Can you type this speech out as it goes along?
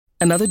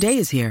Another day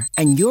is here,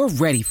 and you're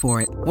ready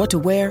for it. What to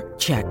wear?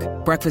 Check.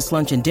 Breakfast,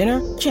 lunch, and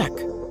dinner? Check.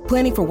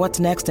 Planning for what's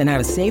next and how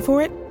to save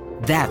for it?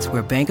 That's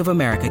where Bank of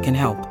America can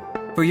help.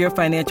 For your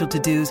financial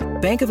to-dos,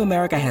 Bank of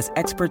America has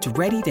experts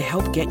ready to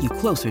help get you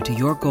closer to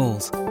your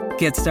goals.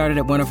 Get started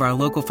at one of our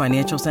local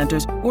financial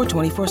centers or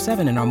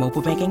 24/7 in our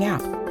mobile banking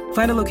app.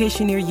 Find a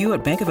location near you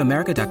at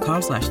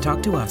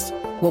bankofamerica.com/talktous.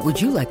 What would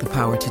you like the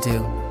power to do?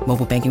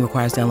 Mobile banking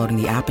requires downloading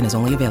the app and is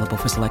only available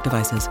for select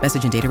devices.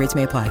 Message and data rates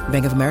may apply.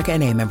 Bank of America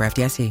N.A., member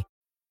FDIC.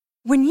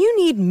 When you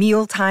need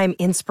mealtime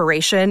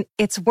inspiration,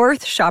 it's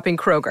worth shopping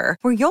Kroger,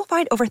 where you'll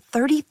find over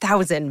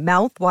 30,000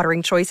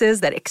 mouth-watering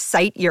choices that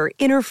excite your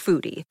inner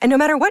foodie. And no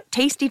matter what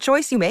tasty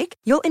choice you make,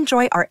 you'll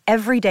enjoy our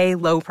everyday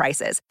low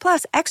prices,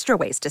 plus extra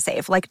ways to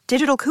save, like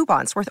digital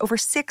coupons worth over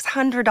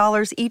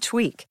 $600 each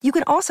week. You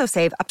can also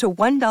save up to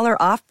 $1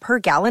 off per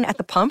gallon at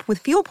the pump with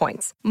fuel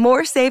points.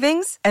 More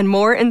savings and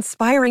more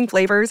inspiring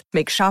flavors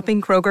make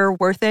shopping Kroger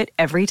worth it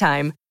every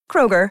time.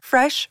 Kroger,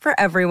 fresh for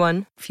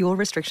everyone. Fuel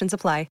restrictions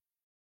apply.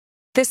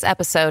 This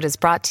episode is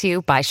brought to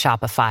you by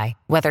Shopify.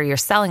 Whether you're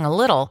selling a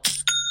little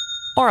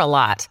or a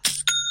lot,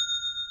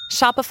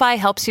 Shopify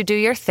helps you do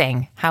your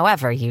thing,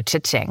 however you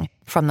cha-ching.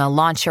 From the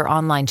launch your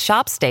online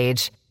shop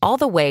stage, all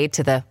the way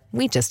to the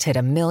we just hit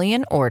 1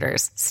 million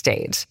orders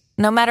stage.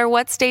 No matter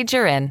what stage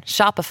you're in,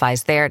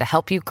 Shopify's there to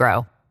help you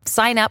grow.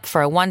 Sign up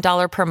for a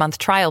 $1 per month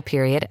trial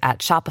period at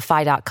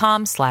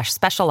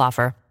shopify.com/special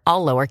offer,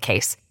 all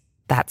lowercase.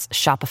 That's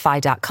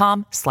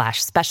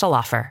shopify.com/special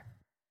offer.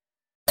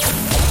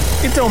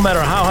 It don't matter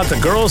how hot the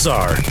girls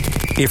are.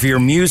 If your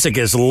music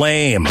is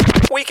lame,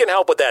 we can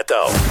help with that,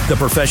 though. The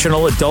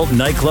Professional Adult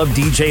Nightclub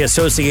DJ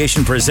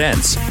Association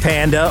presents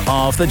Panda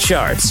Off the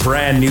Charts.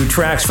 Brand new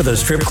tracks for the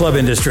strip club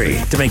industry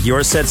to make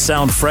your set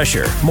sound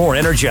fresher, more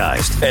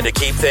energized, and to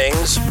keep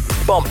things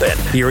bumping.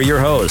 Here are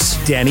your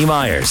hosts, Danny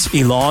Myers,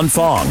 Elon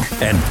Fong,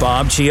 and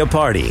Bob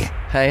Chiappardi.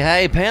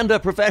 Hey, Panda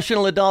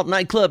Professional Adult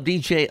Nightclub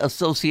DJ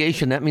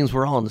Association. That means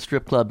we're all in the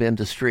strip club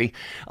industry.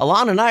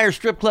 Alon and I are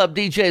strip club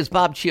DJs.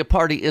 Bob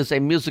Chiappardi is a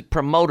music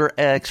promoter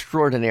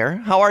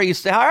extraordinaire. How are you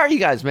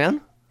guys,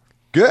 man?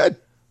 Good.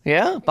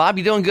 Yeah? Bob,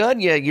 you doing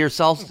good? Yeah,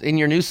 yourself in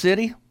your new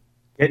city?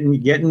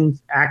 Getting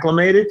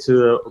acclimated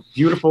to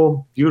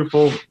beautiful,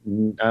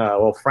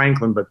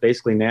 Franklin, but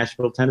basically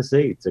Nashville,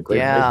 Tennessee. It's a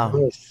great place to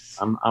live.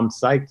 I'm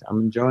psyched.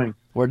 I'm enjoying.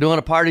 We're doing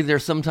a party there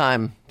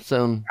sometime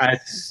soon. As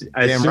soon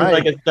as I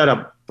get set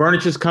up,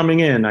 furniture's coming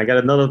in. I got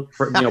another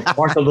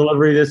partial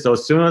delivery this. So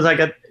as soon as I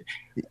get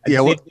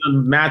a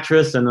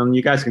mattress, and then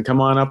you guys can come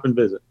on up and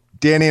visit.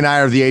 Danny and I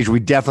are the age we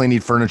definitely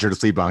need furniture to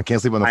sleep on.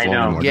 Can't sleep on the floor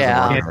anymore.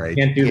 Yeah,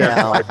 can't do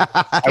that.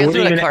 I wouldn't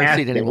even car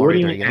seat anymore. I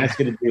wouldn't even ask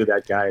you to do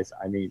that, guys.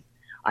 I mean,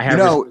 I have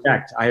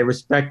respect. I have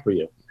respect for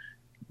you.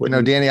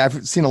 Danny,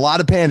 I've seen a lot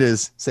of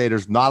pandas say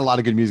there's not a lot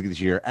of good music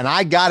this year, and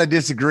I gotta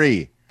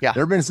disagree. Yeah,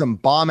 there have been some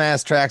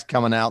bomb-ass tracks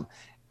coming out,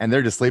 and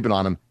they're just sleeping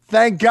on them.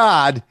 Thank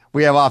God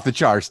we have Off the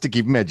Charts to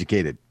keep them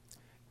educated.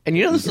 And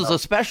this is a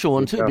special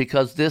one, too,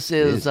 because this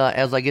is,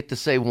 as I get to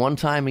say one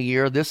time a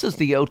year, this is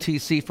the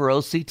OTC for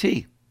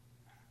OCT.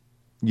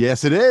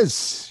 Yes, it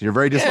is. You're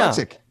very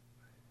dyslexic.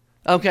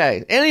 Yeah.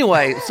 Okay.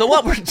 Anyway, so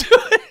what we're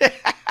doing...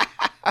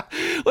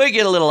 We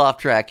get a little off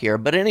track here.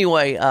 But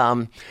anyway,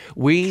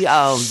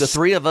 the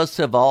three of us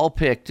have all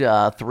picked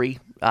three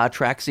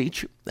tracks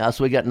each.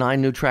 So we got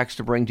 9 new tracks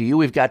to bring to you.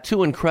 We've got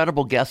 2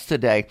 incredible guests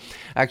today.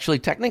 Actually,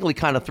 technically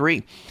kind of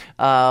 3.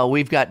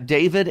 We've got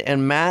David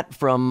and Matt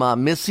from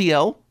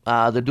Missio,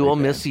 the duo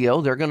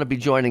Missio. They're going to be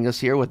joining us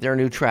here with their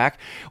new track.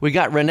 We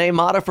got Renee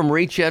Mata from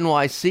Reach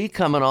NYC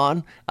coming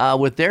on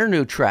with their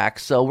new track.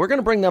 So we're going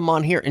to bring them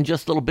on here in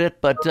just a little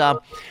bit. But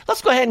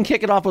let's go ahead and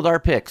kick it off with our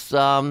picks.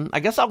 I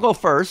guess I'll go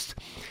first.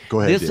 Go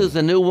ahead. This is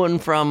a new one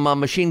from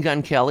Machine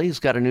Gun Kelly. He's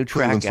got a new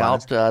track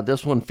out.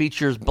 This one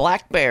features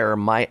Black Bear,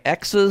 My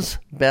Ex's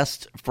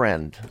Best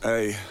Friend.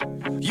 Hey,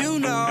 you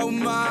know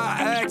my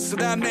ex, so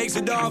that makes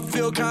it all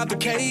feel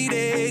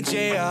complicated,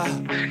 yeah.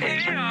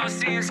 It all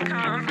seems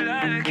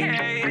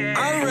complicated.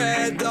 I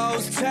read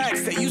those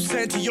texts that you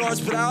sent to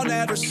yours, but I'll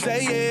never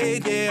say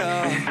it,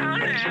 yeah. I'll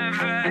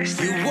never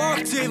say you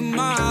walked in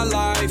my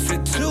life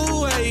at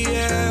 2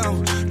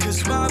 a.m.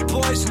 Cause my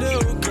boy's new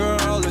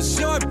girl is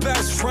your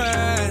best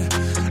friend.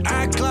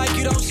 Act like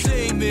you don't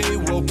see me,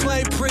 we'll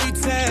play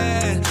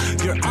pretend.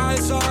 Your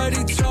eyes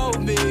already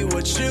told me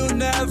what you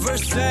never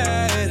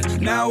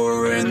said. Now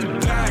we're in the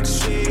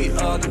backseat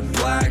of the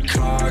black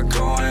car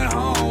going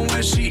home.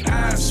 When she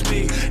asks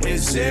me,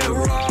 is it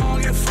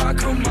wrong if I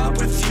come up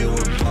with you?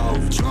 We're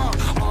both drunk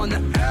on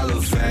the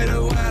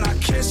elevator when I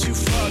kiss you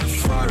for the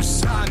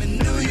first time in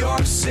New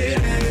York City.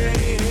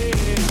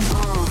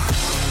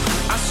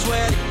 I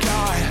swear to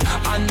God,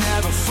 I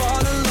never fall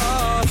in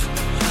love.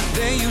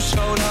 Then you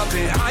showed up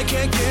and I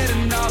can't get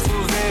enough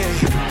of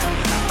it.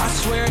 I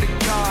swear to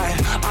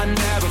God, I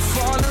never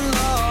fall in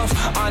love.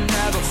 I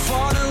never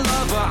fall in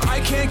love, but I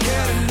can't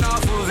get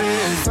enough of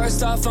it.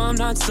 First off, I'm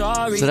not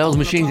sorry. So that was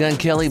Machine Gun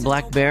Kelly,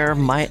 Black Bear,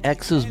 My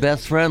Ex's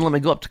Best Friend. Let me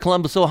go up to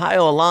Columbus,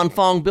 Ohio. Alon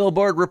Fong,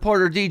 Billboard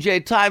reporter,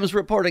 DJ, Times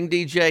reporting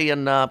DJ,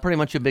 and pretty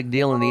much a big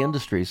deal in the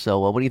industry. So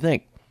what do you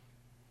think?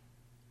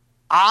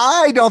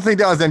 I don't think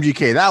that was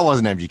MGK. That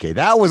wasn't MGK.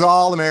 That was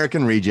All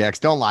American Rejects.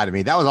 Don't lie to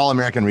me. That was All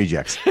American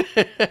Rejects.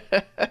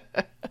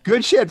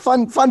 Good shit.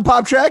 Fun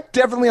pop track.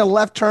 Definitely a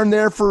left turn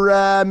there for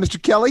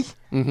Mr. Kelly.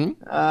 Mm-hmm.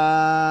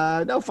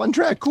 No, fun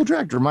track. Cool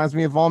track. Reminds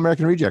me of All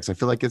American Rejects. I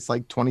feel like it's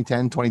like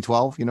 2010,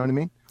 2012. You know what I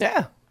mean?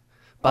 Yeah.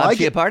 Bob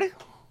Chiappardi?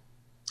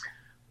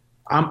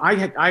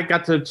 I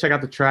got to check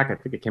out the track. I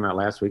think it came out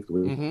last week, the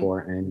week before.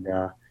 And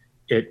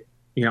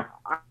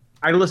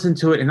I listened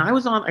to it, and I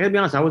gotta be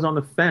honest, I was on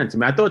the fence. I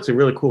mean, I thought it's a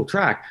really cool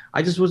track.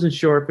 I just wasn't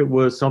sure if it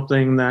was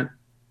something that,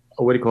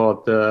 what do you call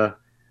it, the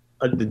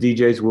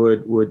DJs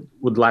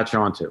would latch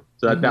onto.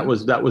 So that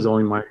was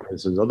only my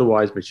criticism.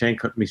 Otherwise,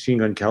 Machine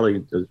Gun Kelly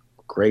does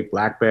great.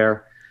 Black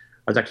Bear.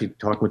 I was actually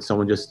talking with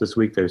someone just this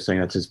week. They were saying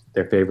that's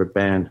their favorite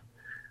band.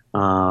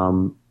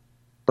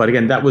 But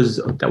again, that was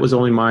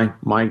only my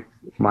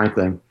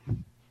thing.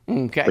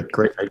 Okay. But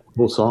great,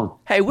 cool song.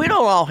 Hey, we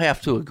don't all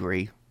have to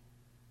agree,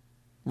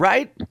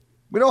 right?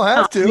 We don't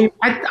have to.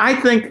 I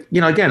think,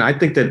 again, I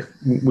think that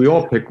we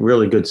all pick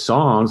really good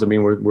songs. I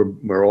mean,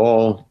 we're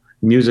all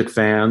music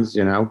fans,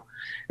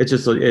 It's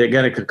just,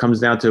 again, it comes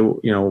down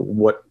to,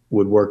 what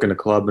would work in a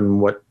club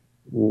and what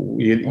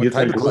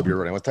type of club you're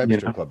running, what type of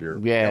strip club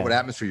what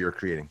atmosphere you're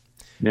creating.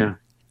 Yeah.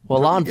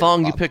 Well, Lon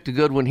Fong, you picked a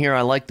good one here.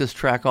 I like this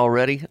track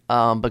already,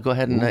 but go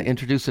ahead and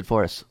introduce it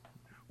for us.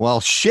 Well,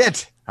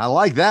 shit. I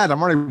like that.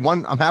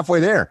 I'm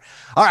halfway there.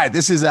 All right.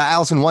 This is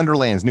Alice in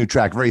Wonderland's new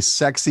track. Very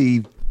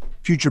sexy,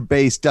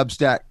 future-based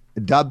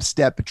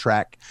dubstep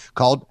track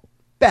called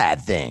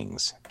Bad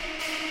Things.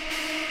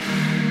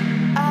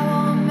 I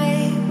won't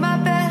make my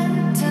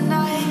bed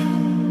tonight,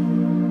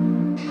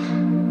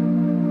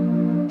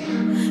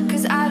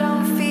 'cause I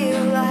don't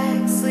feel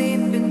like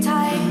sleeping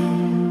tight.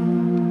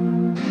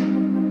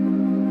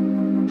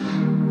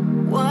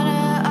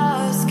 Wanna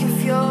ask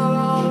if you're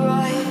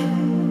alright,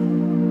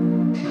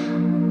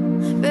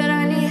 but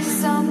I need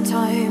some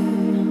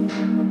time.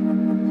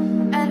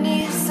 I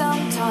need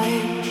some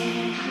time.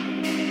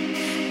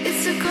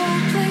 It's a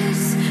cold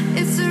place,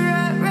 it's a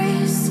rat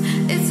race,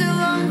 it's a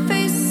long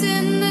face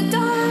in the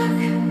dark.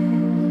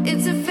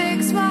 It's a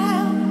fake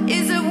smile,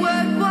 is it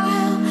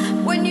worthwhile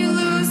when you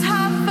lose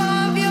half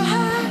of your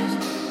heart?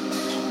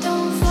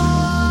 Don't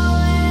fall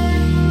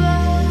in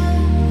love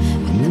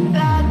with the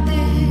bad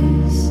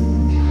things.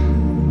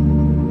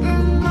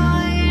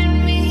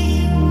 Remind me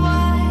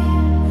why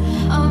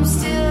I'm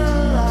still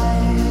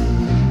alive.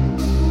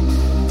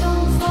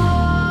 Don't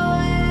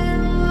fall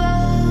in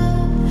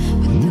love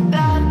with the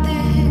bad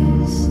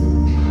things.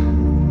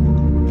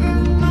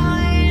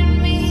 Remind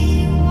me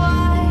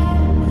why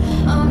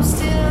I'm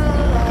still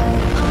alive.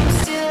 I'm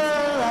still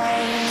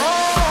alive.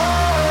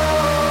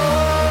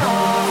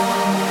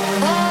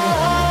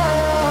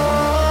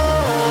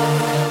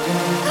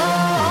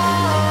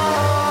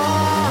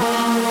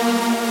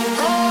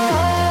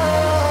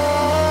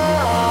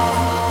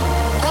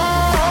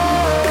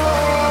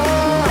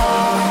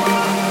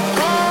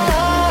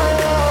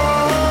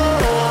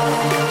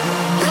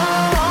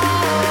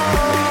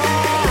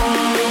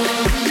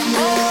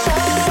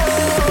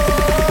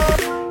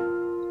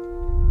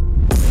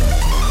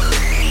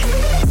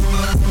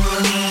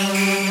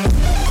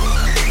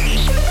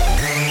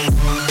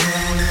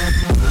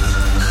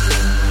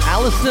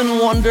 Alice in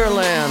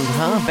Wonderland,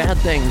 huh? Bad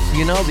Things.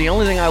 The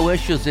only thing I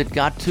wish is it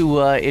got to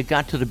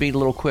the beat a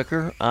little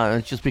quicker.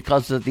 It's just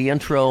because of the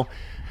intro.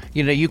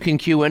 You can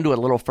cue into it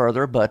a little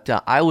further, but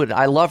I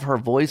love her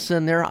voice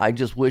in there. I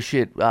just wish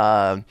it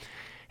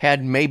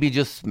had maybe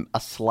just a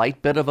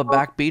slight bit of a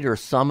backbeat or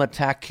some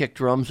attack kick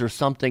drums or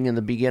something in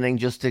the beginning,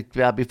 just to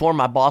before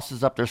my boss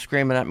is up there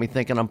screaming at me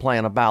thinking I'm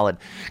playing a ballad,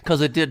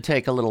 because it did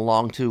take a little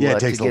long to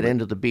get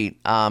into the beat.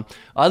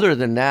 Other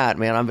than that,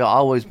 man, I've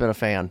always been a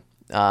fan.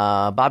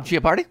 Bob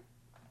Chiappardi?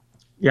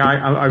 Yeah,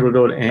 I would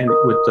go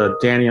with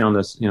Danny on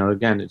this.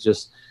 Again, it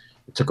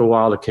took a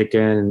while to kick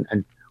in,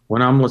 and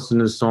when I'm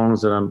listening to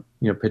songs that I'm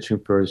pitching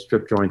for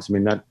strip joints, I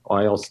mean that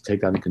I also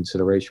take that into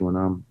consideration when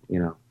I'm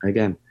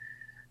again,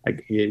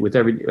 with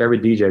every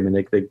DJ, I mean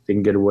they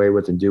can get away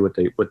with and do what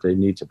they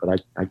need to,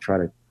 but I try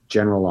to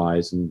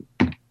generalize and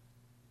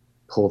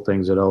pull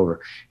things over.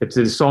 If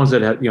the songs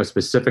that have,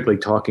 specifically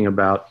talking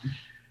about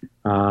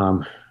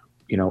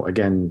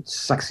again,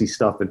 sexy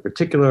stuff in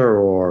particular,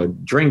 or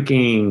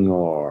drinking,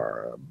 or,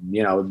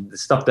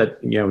 stuff that,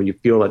 you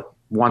feel that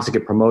wants to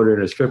get promoted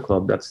in a strip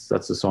club, that's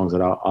the songs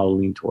that I'll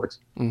lean towards.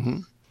 Mm-hmm.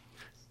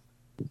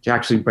 Which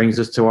actually brings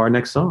us to our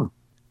next song.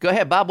 Go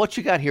ahead, Bob. What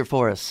you got here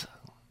for us?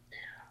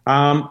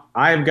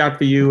 I've got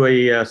for you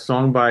a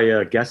song by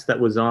a guest that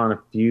was on a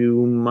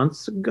few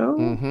months ago.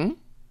 Mm-hmm.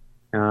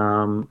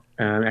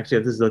 And actually,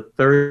 this is the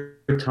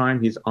third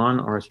time he's on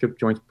our Strip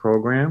Joints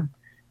program.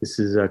 This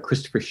is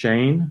Christopher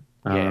Shane.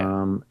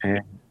 And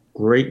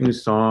great new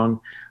song.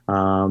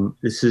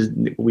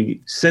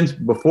 Since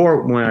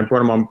before, when I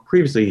brought him on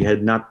previously, he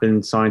had not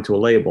been signed to a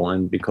label,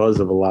 and because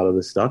of a lot of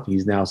this stuff,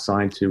 he's now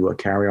signed to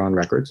Carry On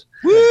Records.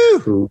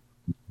 Woo!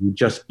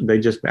 They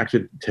just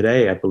actually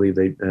today, I believe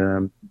they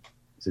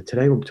is it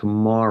today or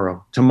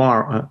tomorrow?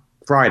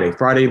 Friday,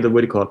 what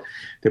do you call it?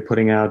 They're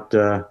putting out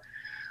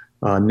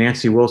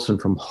Nancy Wilson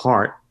from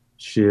Heart.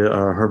 She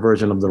her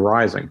version of The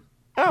Rising.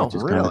 Oh, which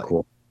is really? kind of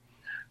cool.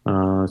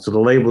 So the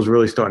label's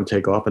really starting to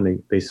take off,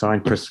 and they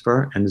signed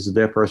Christopher, and this is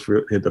their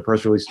the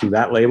first release through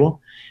that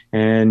label.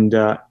 And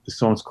the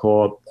song's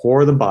called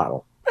 "Pour the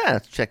Bottle." Yeah,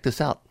 let's check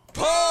this out.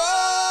 Pour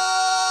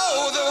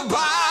the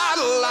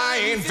bottle,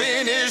 I ain't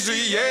finished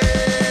yet.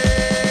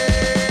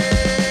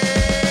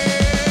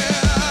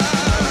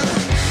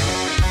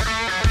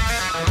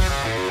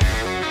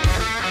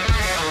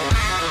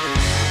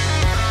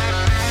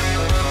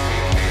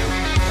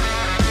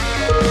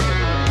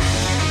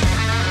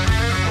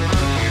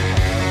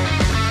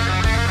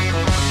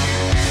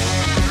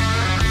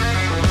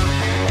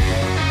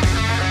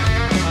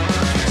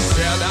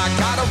 Said I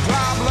got a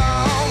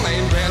problem,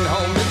 ain't been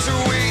home in 2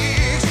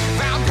 weeks.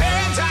 Found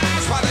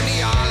paradise while the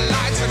neon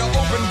lights in an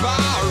open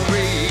bar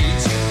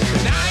reach.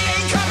 And I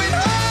ain't coming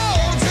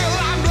home till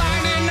I'm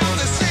blind enough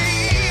to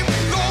see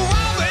the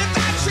world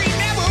that she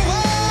never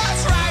was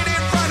right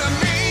in front of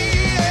me.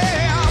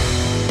 Yeah.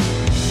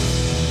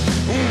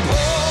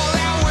 Pull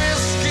that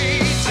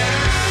whiskey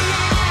down.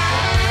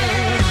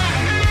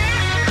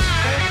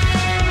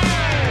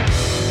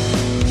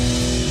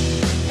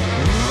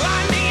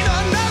 I need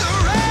another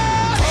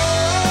round.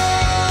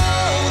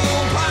 Oh,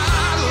 the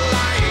bottle,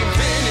 I ain't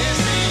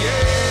finished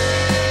yet.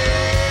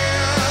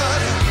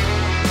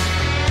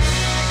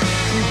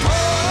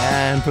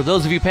 And for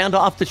those of you Panda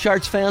Off the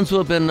Charts fans who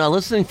have been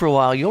listening for a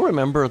while, you'll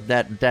remember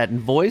that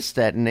voice,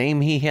 that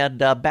name. He had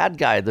Bad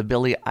Guy, the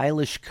Billie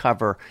Eilish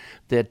cover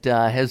that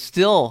I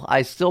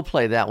still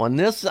play that one.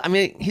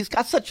 He's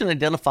got such an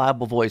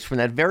identifiable voice. From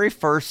that very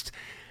first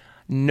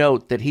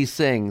note that he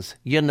sings,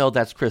 you know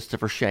that's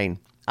Christopher Shane.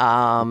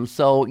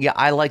 So yeah,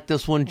 I like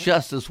this one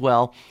just as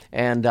well.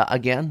 And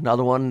again,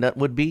 another one that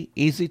would be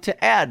easy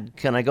to add.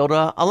 Can I go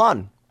to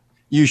Alon?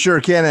 You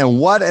sure can. And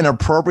what an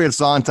appropriate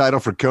song title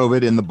for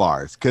COVID in the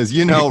bars. Because,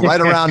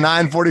 right around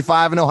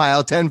 9:45 in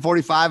Ohio,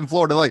 10:45 in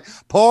Florida, like,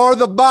 pour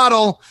the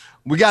bottle.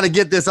 We got to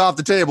get this off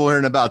the table here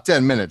in about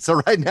 10 minutes.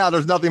 So right now,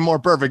 there's nothing more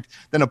perfect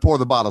than a Pour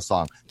the Bottle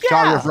song.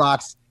 Guitar riff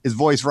rocks. His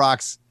voice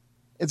rocks.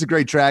 It's a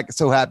great track.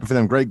 So happy for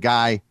them. Great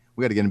guy.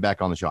 We got to get him back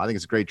on the show. I think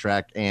it's a great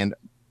track. And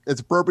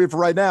it's appropriate for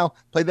right now.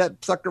 Play that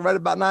sucker right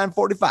about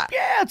 9:45.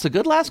 Yeah, it's a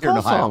good last call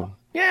song.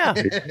 Yeah.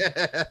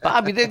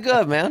 Bob, you did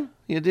good, man.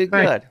 You did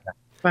good.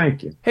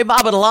 Thank you. Hey,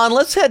 Bob and Alon,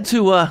 let's head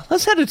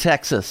to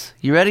Texas.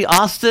 You ready?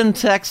 Austin,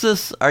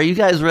 Texas. Are you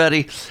guys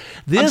ready?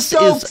 This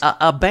is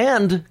a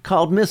band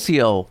called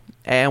Missio,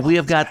 and we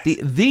have got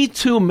the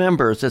two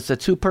members. It's a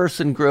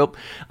two-person group.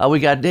 We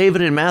got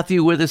David and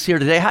Matthew with us here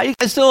today. How you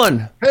guys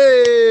doing?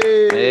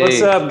 Hey.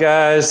 What's up,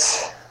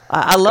 guys?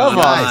 I love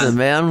Austin,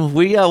 man.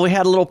 We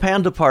had a little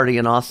Panda party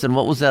in Austin.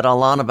 What was that,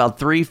 Alon? About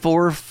 3,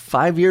 4,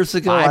 5 years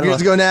ago? 5 years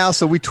ago now.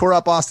 So we tore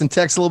up Austin,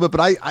 Texas a little bit.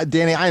 But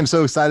Danny, I am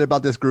so excited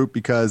about this group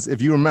because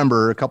if you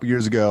remember, a couple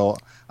years ago,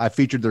 I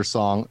featured their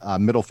song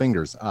 "Middle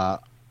Fingers"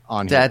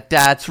 on here.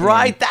 That's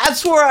right.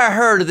 That's where I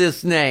heard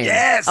this name.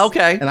 Yes.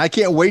 Okay. And I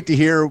can't wait to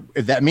hear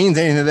if that means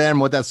anything to them,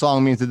 what that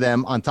song means to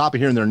them. On top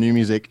of hearing their new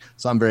music,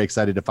 so I'm very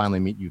excited to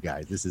finally meet you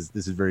guys. This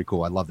is very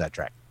cool. I love that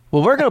track.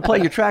 Well, we're going to play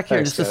your track here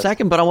in just a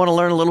second, but I want to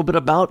learn a little bit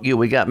about you.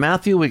 We got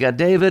Matthew, we got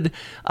David.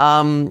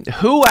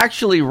 Who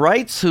actually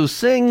writes, who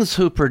sings,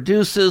 who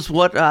produces?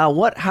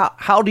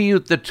 How do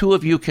the two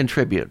of you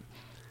contribute?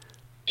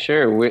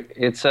 Sure.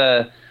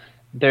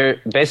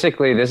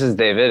 Basically, this is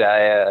David.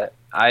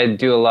 I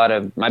do a lot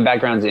of, my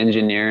background's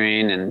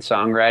engineering and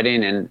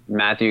songwriting, and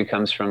Matthew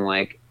comes from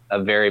like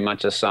a very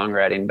much a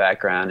songwriting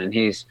background, and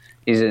he's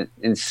an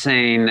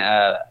insane,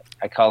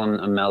 I call him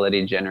a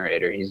melody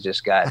generator. He's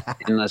just got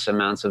endless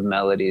amounts of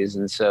melodies.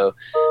 And so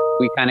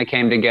we kind of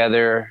came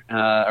together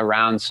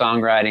around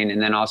songwriting,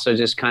 and then also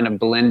just kind of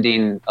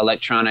blending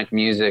electronic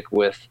music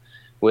with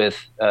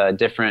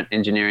different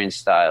engineering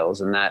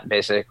styles. And that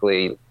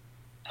basically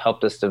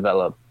helped us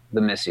develop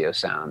the Missio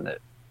sound that,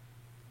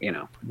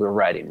 we're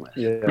writing with.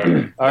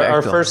 Yeah.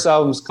 Our first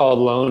album's called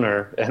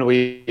Loner, and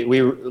we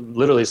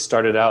literally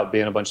started out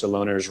being a bunch of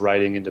loners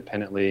writing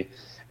independently,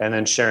 and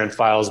then sharing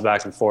files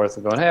back and forth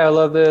and going, hey, I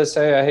love this.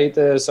 Hey, I hate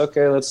this.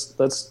 Okay,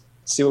 let's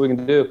see what we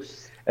can do.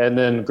 And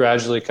then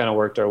gradually kind of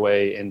worked our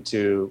way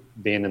into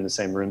being in the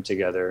same room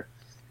together.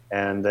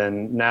 And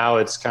then now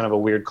it's kind of a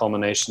weird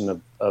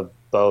culmination of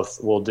both.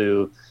 We'll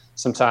do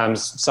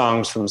sometimes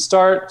songs from the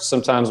start.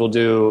 Sometimes we'll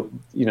do,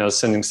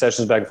 sending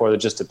sessions back and forth. It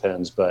just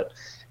depends. But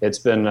it's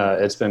been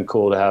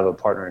cool to have a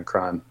partner in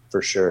crime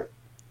for sure.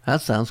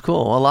 That sounds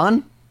cool.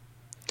 Alon?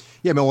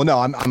 Yeah, well, no,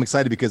 I'm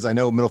excited because I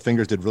know Middle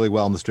Fingers did really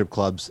well in the strip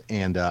clubs,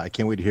 and I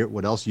can't wait to hear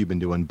what else you've been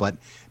doing. But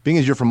being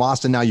as you're from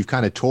Austin now, you've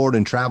kind of toured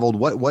and traveled.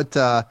 What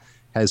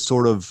has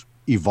sort of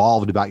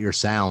evolved about your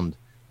sound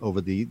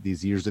over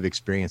these years of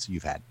experience that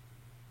you've had?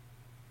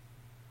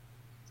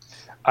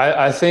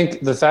 I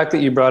think the fact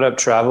that you brought up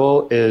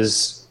travel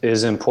is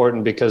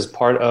important because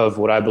part of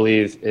what I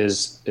believe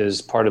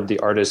is part of the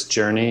artist's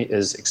journey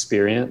is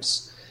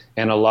experience.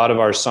 And a lot of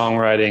our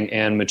songwriting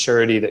and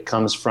maturity that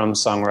comes from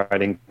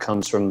songwriting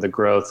comes from the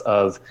growth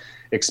of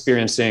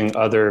experiencing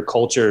other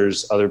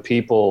cultures, other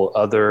people,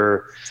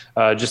 other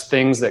just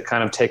things that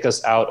kind of take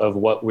us out of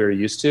what we're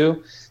used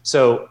to.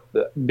 So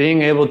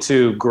being able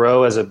to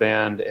grow as a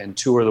band and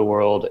tour the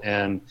world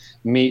and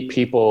meet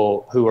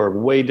people who are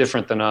way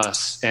different than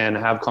us and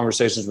have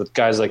conversations with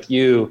guys like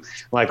you,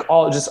 like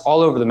all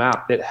over the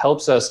map, it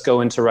helps us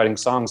go into writing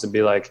songs and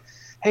be like,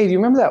 hey, do you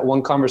remember that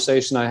one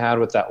conversation I had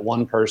with that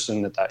one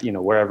person at that,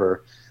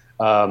 wherever?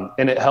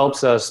 And it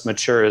helps us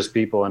mature as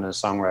people and as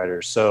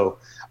songwriters. So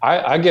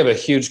I give a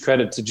huge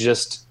credit to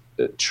just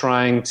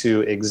trying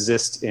to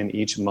exist in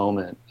each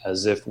moment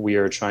as if we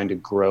are trying to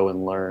grow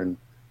and learn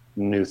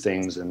new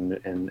things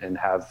and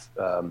have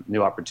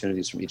new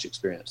opportunities from each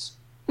experience.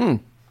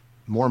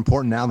 More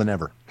important now than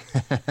ever.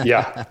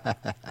 Yeah.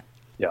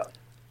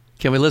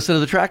 Can we listen to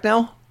the track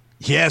now?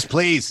 Yes,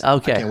 please.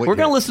 Okay. We're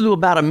going to listen to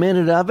about a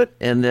minute of it,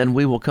 and then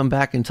we will come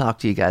back and talk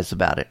to you guys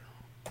about it.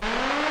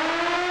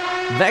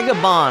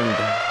 Vagabond.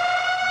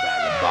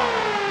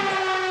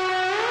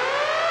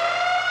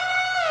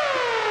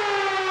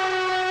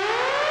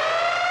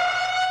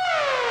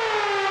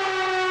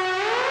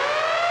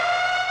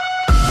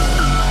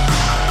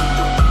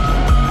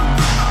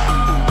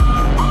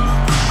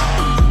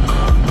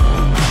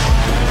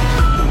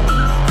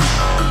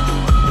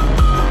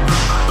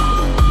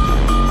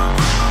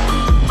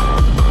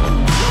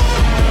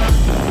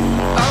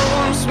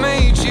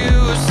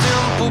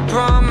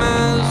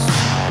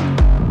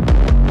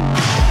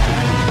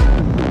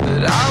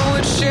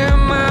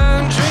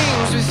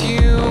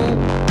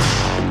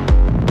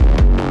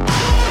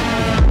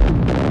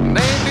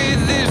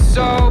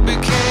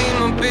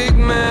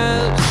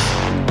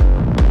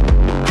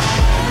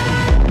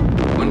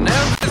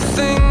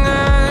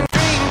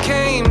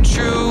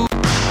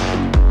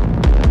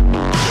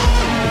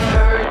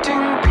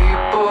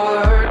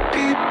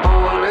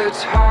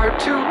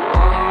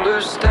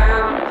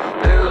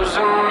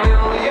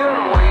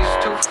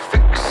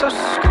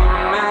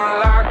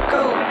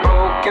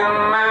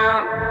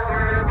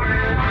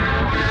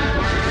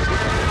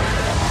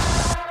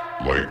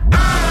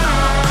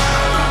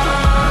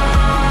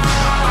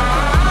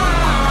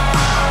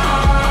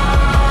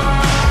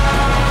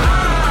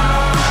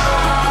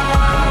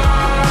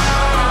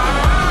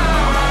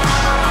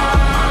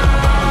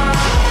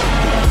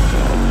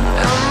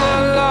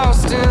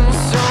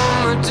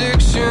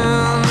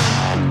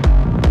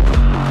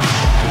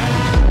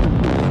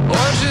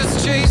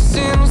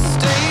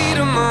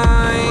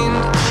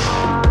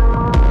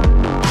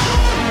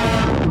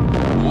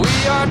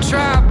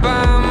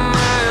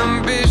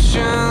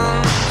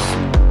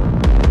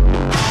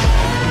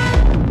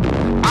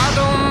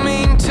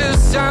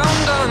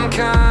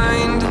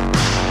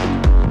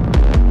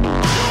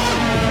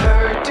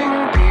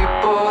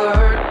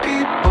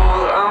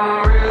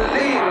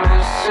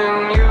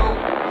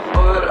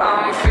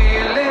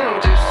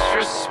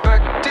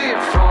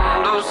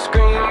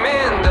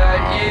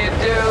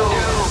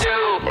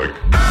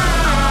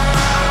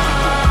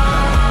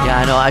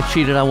 I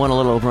cheated. I went a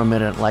little over a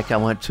minute, like I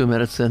went 2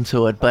 minutes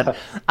into it. But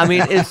I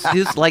mean, it's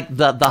just like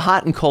the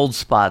hot and cold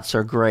spots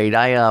are great.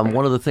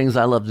 One of the things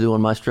I love to do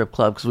in my strip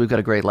club, because we've got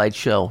a great light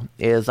show,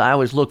 is I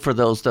always look for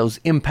those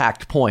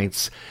impact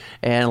points.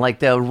 And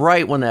like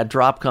right when that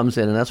drop comes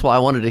in, and that's why I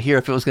wanted to hear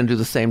if it was going to do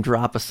the same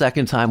drop a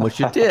second time, which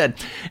it did.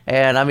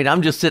 And I mean,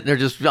 I'm just sitting there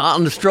just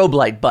on the strobe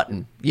light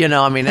button.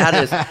 I mean, that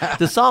is,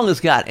 the song has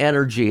got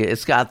energy,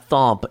 it's got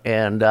thump,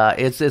 and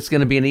it's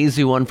going to be an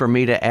easy one for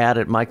me to add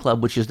at my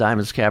club, which is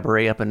Diamonds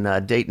Cabaret up in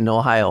Dayton,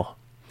 Ohio.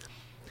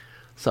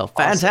 So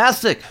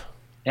fantastic. Awesome.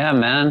 Yeah,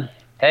 man.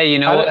 Hey,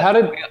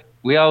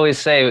 we always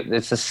say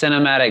it's a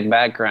cinematic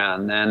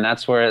background, and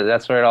that's where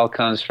it all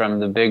comes from.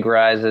 The big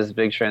rises,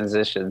 big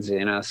transitions,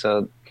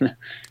 so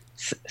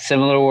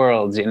similar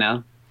worlds,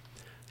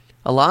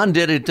 Alon,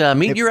 did it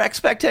meet your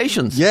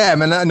expectations? Yeah,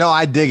 man. No,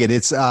 I dig it.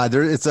 It's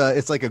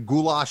like a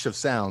goulash of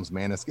sounds,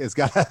 man. It's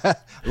got a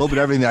little bit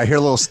of everything. I hear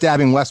a little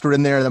stabbing westward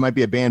in there. That might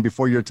be a band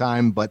before your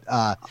time, but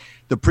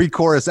the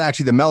pre-chorus,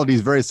 actually, the melody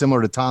is very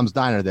similar to Tom's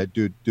Diner. That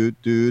do do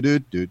do do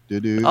do do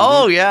do.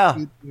 Oh yeah.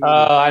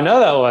 I know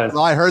that one.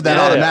 Well, I heard that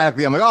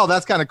automatically. Yeah. I'm like, oh,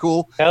 that's kind of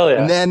cool. Hell yeah.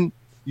 And then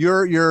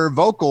your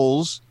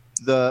vocals,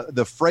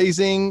 the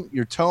phrasing,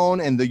 your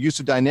tone, and the use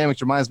of dynamics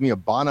reminds me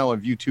of Bono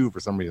of U2 for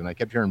some reason. I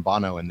kept hering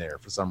Bono in there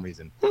for some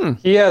reason.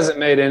 He hasn't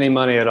made any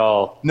money at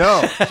all.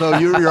 No, so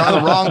you're on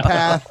the wrong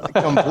path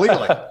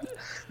completely.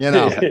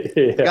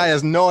 The guy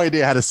has no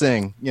idea how to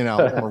sing,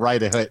 or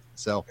write a hit.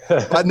 So,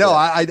 but no,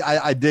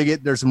 I dig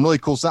it. There's some really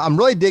cool stuff. I'm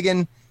really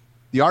digging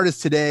the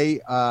artists today,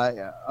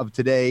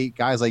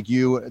 guys like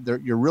you.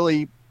 You're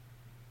really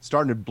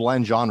starting to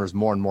blend genres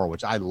more and more,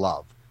 which I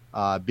love.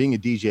 Being a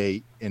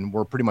DJ, and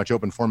we're pretty much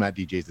open format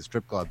DJs at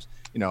strip clubs.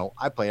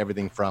 I play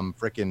everything from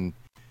frickin'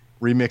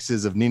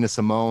 remixes of Nina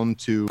Simone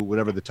to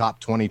whatever the top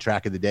 20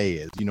 track of the day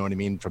is. You know what I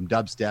mean? From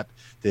dubstep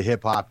to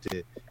hip hop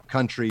to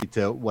country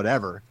to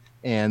whatever.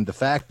 And the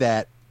fact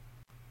that,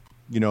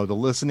 the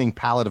listening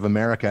palette of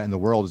America and the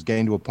world is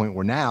getting to a point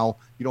where now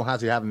you don't have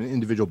to have them in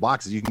individual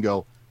boxes. You can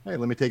go, hey,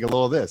 let me take a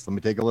little of this. Let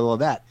me take a little of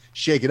that.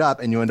 Shake it up,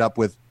 and you end up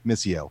with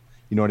Missio.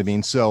 You know what I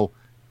mean? So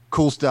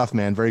Cool stuff,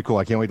 man. Very cool.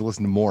 I can't wait to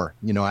listen to more.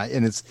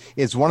 And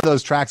it's one of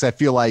those tracks I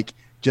feel like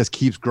just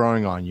keeps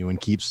growing on you and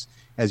keeps,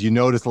 as you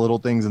notice the little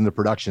things in the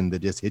production that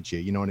just hit you.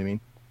 You know what I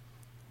mean?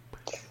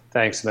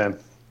 Thanks, man.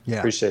 Yeah.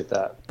 Appreciate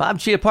that. Bob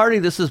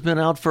Chiappardi, this has been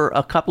out for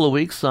a couple of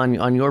weeks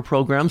on your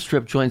program,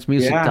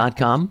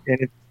 stripjointsmusic.com.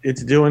 And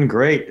it's doing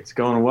great. It's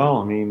going well.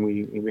 I mean,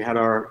 we had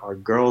our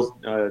girls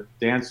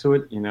dance to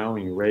it,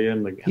 and Rhea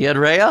and You had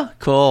Rhea?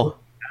 Cool.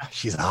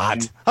 She's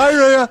hot. Hi,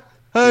 Rhea.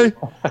 Hey.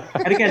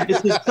 And again,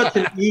 this is such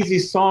an easy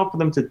song for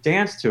them to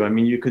dance to. I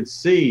mean, you could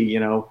see,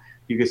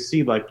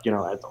 like,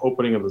 at the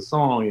opening of the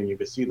song, and you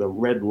could see the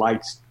red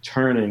lights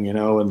turning,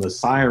 and the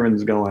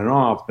sirens going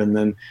off. And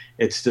then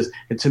it's just,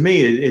 and to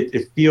me,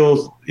 it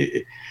feels,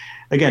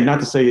 again, not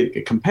to say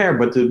it compare,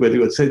 but you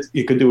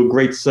could do a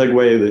great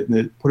segue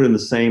that put it in the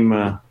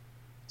same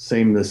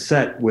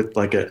set with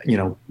like a,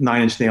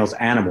 Nine Inch Nails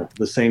Animal,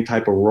 the same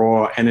type of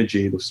raw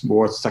energy, the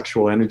raw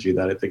sexual energy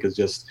that I think is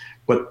just,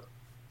 but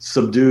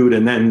subdued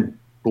and then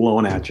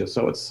blown at you.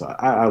 So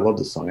I love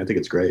this song. I think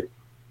it's great.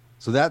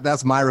 So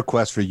that's my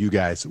request for you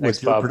guys. Thanks,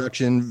 with your Bob.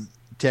 production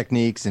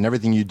techniques and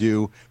everything you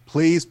do,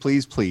 please,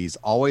 please, please,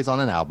 always on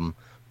an album,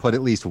 put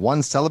at least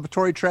one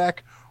celebratory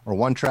track or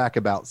one track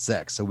about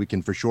sex so we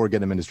can for sure get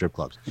them into strip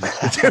clubs.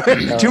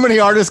 Too many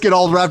artists get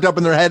all wrapped up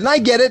in their head, and I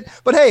get it,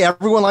 but hey,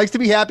 everyone likes to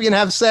be happy and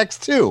have sex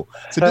too.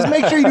 So just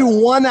make sure you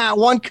do one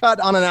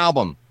cut on an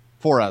album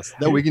for us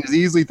that we can just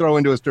easily throw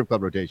into a strip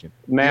club rotation.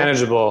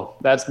 Manageable.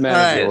 That's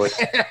manageable.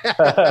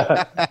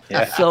 Right.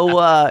 So,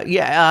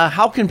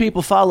 how can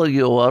people follow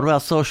you? What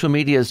about social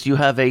medias? Do you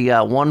have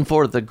a one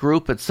for the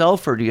group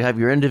itself, or do you have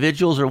your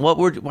individuals,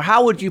 or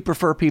how would you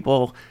prefer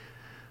people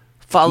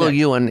follow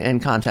you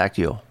and contact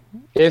you?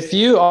 If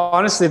you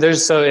honestly,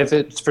 if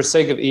it's for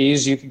sake of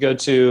ease, you could go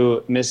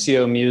to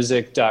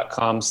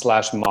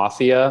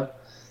missiomusic.com/mafia,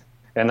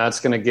 and that's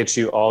going to get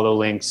you all the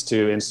links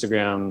to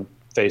Instagram,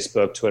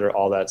 Facebook, Twitter,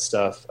 all that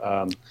stuff.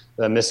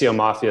 The Missio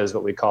Mafia is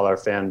what we call our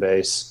fan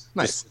base.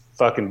 Nice. Just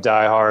fucking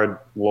diehard,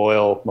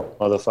 loyal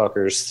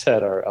motherfuckers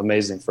that are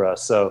amazing for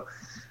us. So,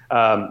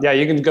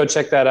 you can go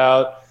check that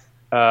out.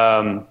 We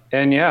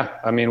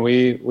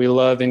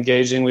love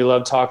engaging. We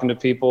love talking to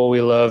people.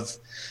 We love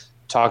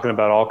talking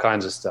about all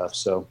kinds of stuff.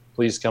 So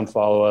please come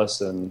follow us,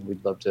 and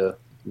we'd love to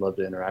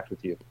interact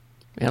with you.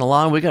 And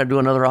Alon, we got to do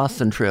another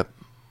Austin trip.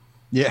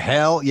 Yeah,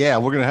 hell yeah.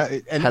 We're going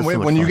to and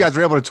when you guys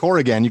are able to tour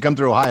again, you come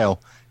through Ohio,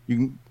 you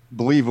can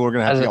believe we're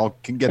going to have to all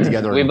get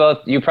together.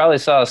 You probably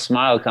saw a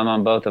smile come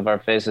on both of our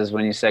faces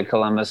when you said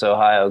Columbus,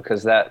 Ohio,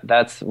 because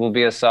that will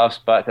be a soft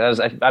spot.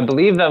 I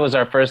believe that was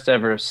our first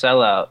ever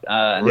sellout.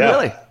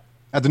 Really?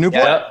 At the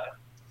Newport? Yeah.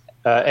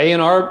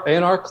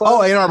 A&R Club?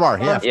 Oh, A&R Bar.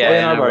 Yeah.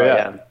 A&R Bar,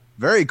 yeah.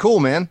 Very cool,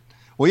 man.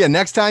 Well, yeah,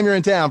 next time you're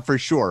in town, for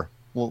sure,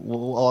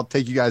 I'll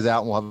take you guys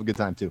out and we'll have a good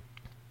time too.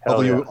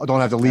 Although you don't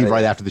have to leave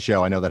right after the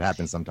show. I know that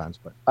happens sometimes.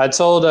 But I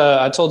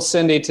told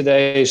Cindy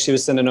today, she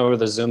was sending over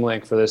the Zoom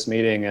link for this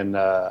meeting, and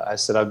I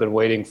said I've been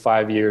waiting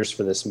 5 years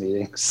for this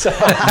meeting. So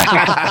awesome,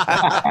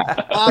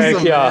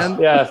 thank y'all.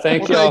 man. Yeah,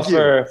 thank y'all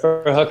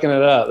for hooking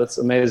it up. That's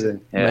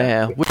amazing.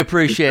 Yeah, we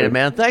appreciate it,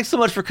 man. Thanks so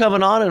much for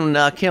coming on,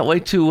 and can't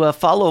wait to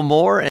follow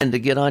more and to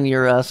get on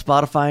your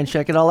Spotify and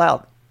check it all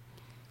out.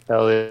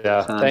 Hell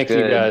yeah. Thank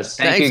you, guys.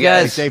 Thanks, you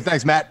guys. Dave.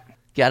 Thanks, Matt.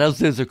 Yeah, those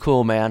dudes are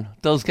cool, man.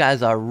 Those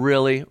guys are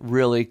really,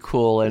 really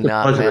cool. And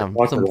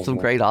some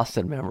great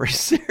Austin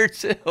memories there,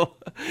 too.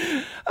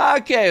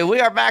 Okay, we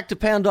are back to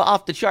Panda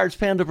Off the Charts,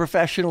 Panda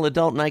Professional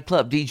Adult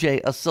Nightclub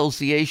DJ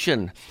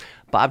Association.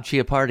 Bob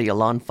Chiappardi,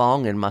 Alon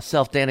Fong, and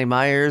myself, Danny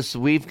Myers.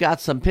 We've got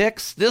some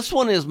picks. This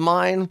one is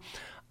mine.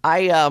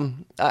 I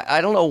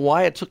don't know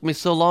why it took me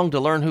so long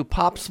to learn who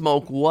Pop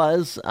Smoke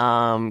was,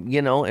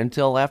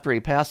 until after he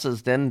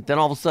passes. Then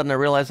all of a sudden I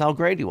realized how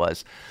great he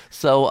was.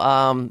 So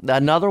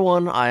another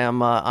one,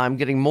 I'm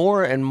getting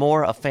more and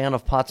more a fan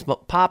of Pot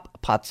Smoke. Pot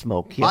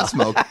Smoke.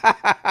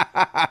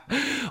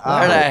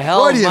 Where the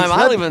hell is my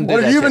mom even?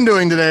 What have you been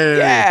doing today?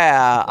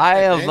 Yeah, I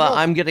have.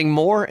 I'm getting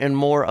more and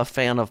more a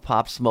fan of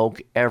Pop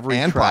Smoke every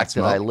track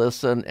that I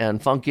listen.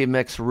 And Funky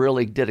Mix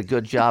really did a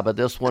good job of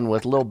this one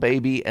with Lil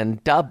Baby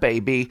and Da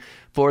Baby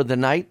for the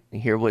night.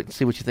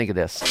 See what you think of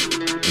this.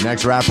 The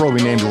next rapper will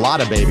be named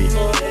Lotta Baby.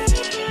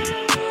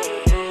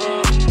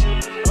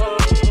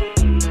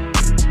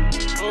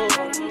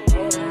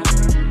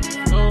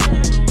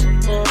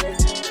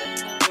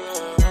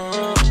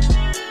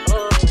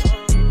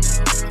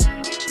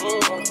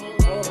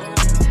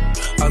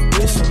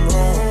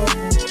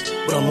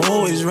 I'm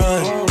always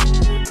right,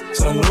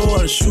 so I know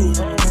how to shoot,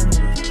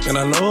 and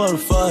I know how to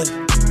fight.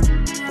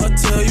 I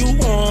tell you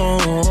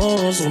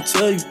once, I'll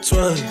tell you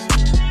twice.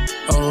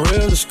 I'm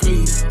real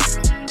discreet,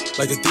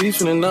 like a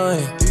thief in the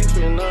night.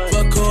 If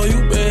I call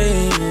you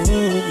babe,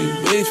 you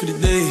babe for the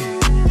day,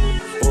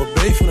 or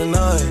babe for the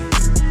night.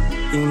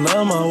 You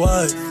not my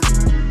wife.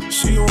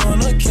 She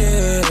wanna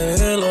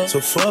kill, so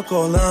fuck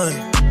all night.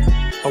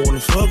 I wanna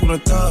fuck on the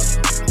top,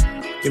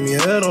 give me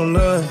head on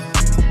night.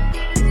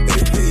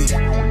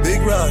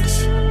 Big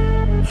rocks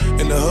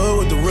in the hood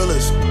with the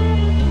realest.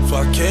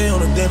 5K on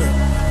the dinner,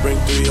 bring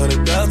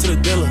 300 down to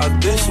the dealer. I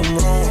did some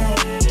wrong,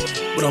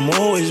 but I'm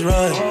always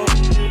right.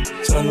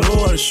 So I know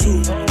how to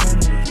shoot,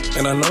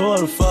 and I know how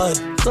to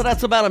fight. So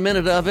that's about a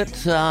minute of it.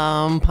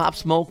 Pop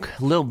Smoke,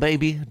 Lil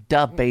Baby,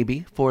 Dub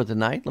Baby for the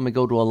night. Let me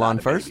go to Alon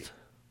first.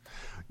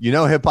 You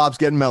know hip hop's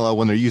getting mellow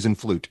when they're using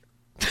flute.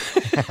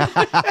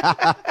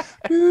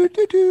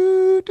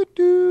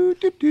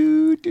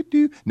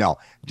 No,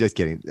 just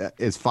kidding.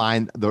 It's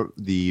fine.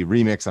 The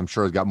remix, I'm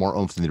sure, has got more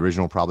oomph than the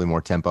original, probably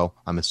more tempo,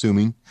 I'm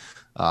assuming,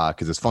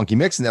 because it's funky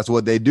mix, and that's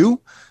what they do.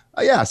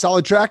 Yeah,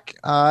 solid track.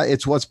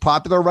 It's what's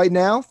popular right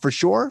now, for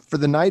sure, for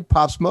the night.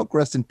 Pop Smoke,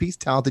 rest in peace,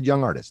 talented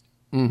young artist.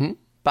 Mm-hmm.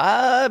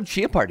 Bob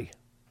Chiappardi.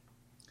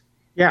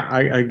 Yeah,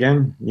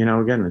 again,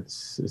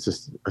 it's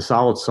just a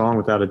solid song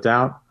without a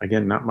doubt.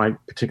 Again, not my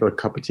particular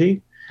cup of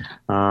tea,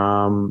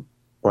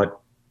 but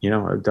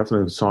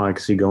definitely a song I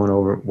can see going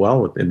over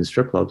well in the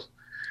strip clubs.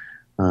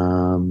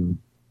 Again,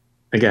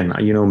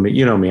 you know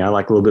me. I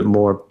like a little bit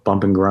more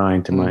bump and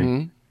grind to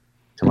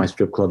my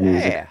strip club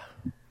music. Yeah,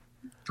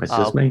 that's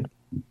just me.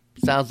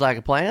 Sounds like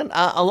a plan.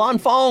 Alon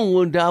Fong,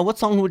 what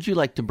song would you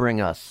like to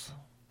bring us?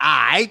 All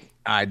right,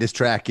 this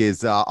track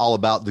is all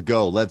about the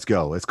go. Let's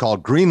go. It's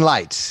called Green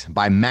Light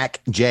by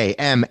Mac J,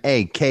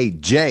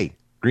 M-A-K-J.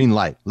 Green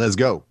Light. Let's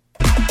go.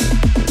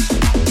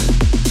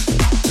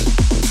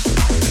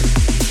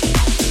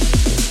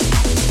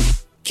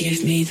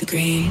 Give me the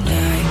green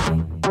light.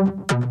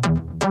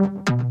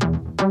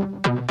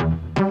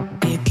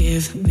 You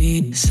give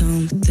me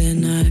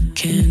something I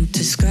can't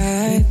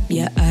describe.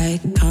 Your eye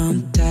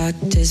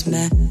contact is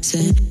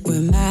messing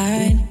with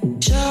mine.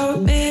 Show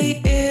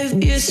me if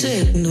your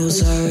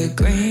signals are a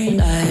green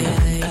light.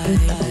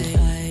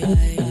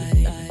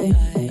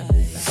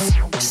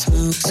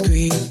 Smoke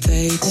screen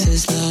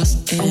faces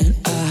lost in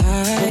a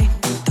high.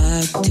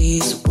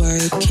 Body's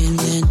working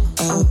in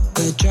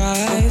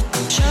overdrive.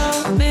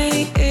 Show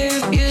me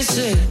if your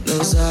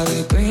signals are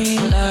a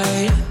green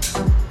light.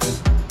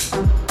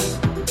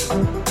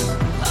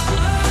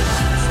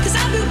 Cause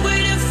I've been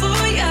waiting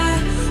for ya,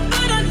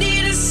 but I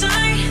need a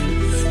sign.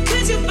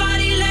 Cause your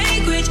body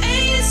language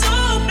ain't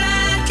so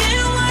black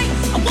and white.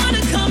 I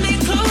wanna come in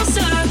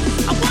closer,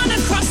 I wanna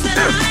cross the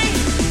line.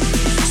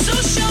 So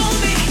show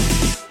me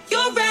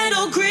your red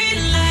or green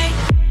light.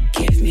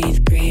 Give me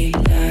the green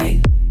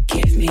light.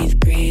 Give me the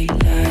green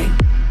light.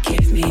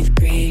 Give me the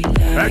green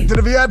light. Back to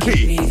the VIP.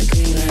 Give me the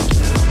green light.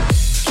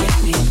 Give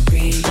me the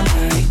green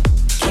light.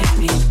 Give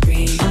me the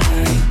green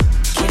light.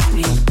 Give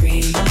me the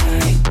green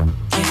light.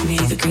 Give me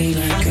the green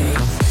light, girl.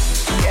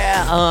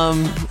 Yeah,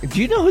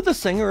 do you know who the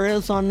singer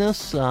is on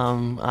this?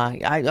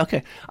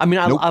 Okay. I mean,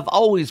 Nope. I've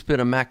always been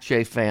a Mac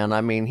J fan.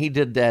 I mean, he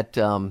did that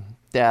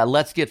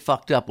Let's Get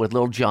Fucked Up with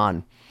Lil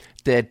Jon.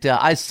 That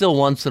I still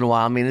once in a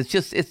while. I mean, it's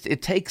just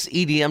it takes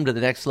EDM to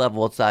the next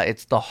level.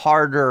 It's the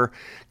harder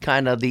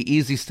kind of the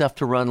easy stuff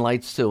to run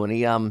lights to. And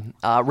he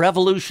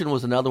Revolution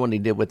was another one he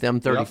did with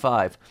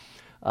M35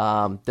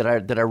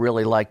 that I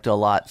really liked a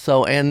lot.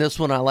 So and this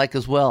one I like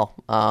as well.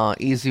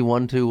 Easy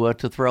one to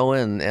throw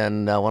in.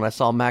 And when I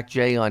saw Mac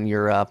J on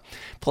your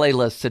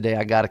playlist today,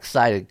 I got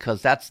excited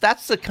because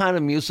that's the kind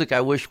of music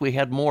I wish we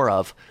had more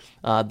of.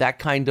 That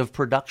kind of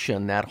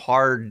production, that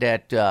hard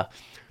that.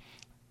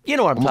 You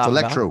know what I'm talking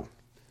about.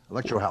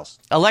 Electro house.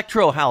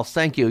 Electro house,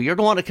 thank you. You're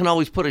the one that can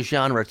always put a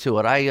genre to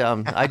it.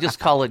 I just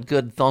call it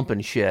good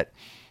thumping shit.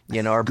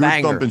 Or Good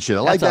banger. thumping shit. I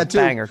like That's that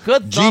too. Banger.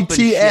 Good thumping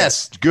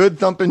GTS. shit. Good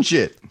thumping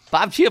shit.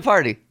 Bob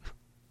Chiappardi,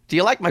 do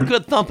you like my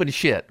good thumping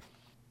shit?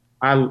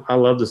 I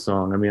love the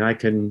song. I mean, I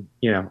can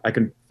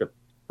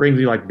bring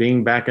me like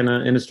being back in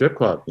a strip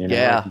club.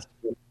 Yeah.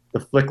 Like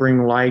the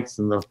flickering lights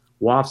and the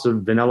wafts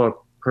of vanilla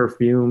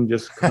perfume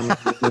just coming.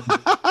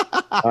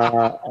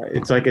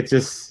 It's like it's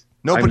just.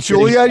 No I'm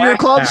patchouli getting at your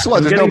clubs? flashbacks. What,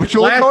 I'm there's no getting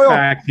patchouli oil?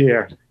 flashbacks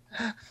here.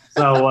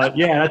 So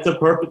yeah, that's a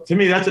perfect. To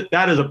me,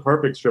 that is a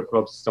perfect strip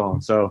club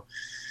song. So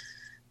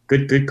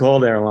good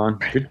call there, Alon.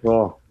 Good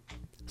call.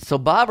 So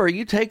Bob, are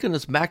you taking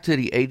us back to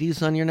the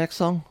 80s on your next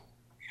song?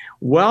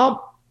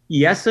 Well,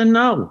 yes and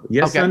no.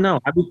 Yes and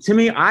no. I mean, to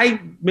me,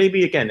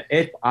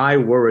 if I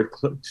were a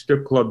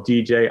strip club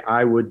DJ,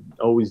 I would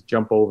always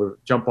jump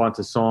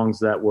onto songs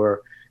that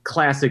were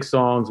classic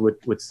songs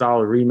with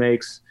solid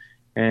remakes.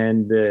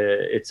 And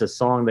it's a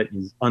song that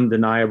is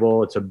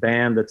undeniable. It's a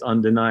band that's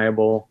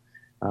undeniable.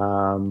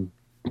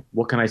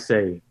 What can I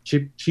say?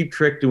 Cheap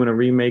Trick doing a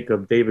remake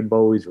of David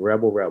Bowie's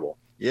Rebel Rebel.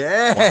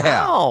 Yeah.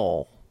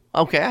 Wow.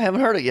 Okay, I haven't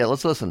heard it yet.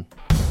 Let's listen.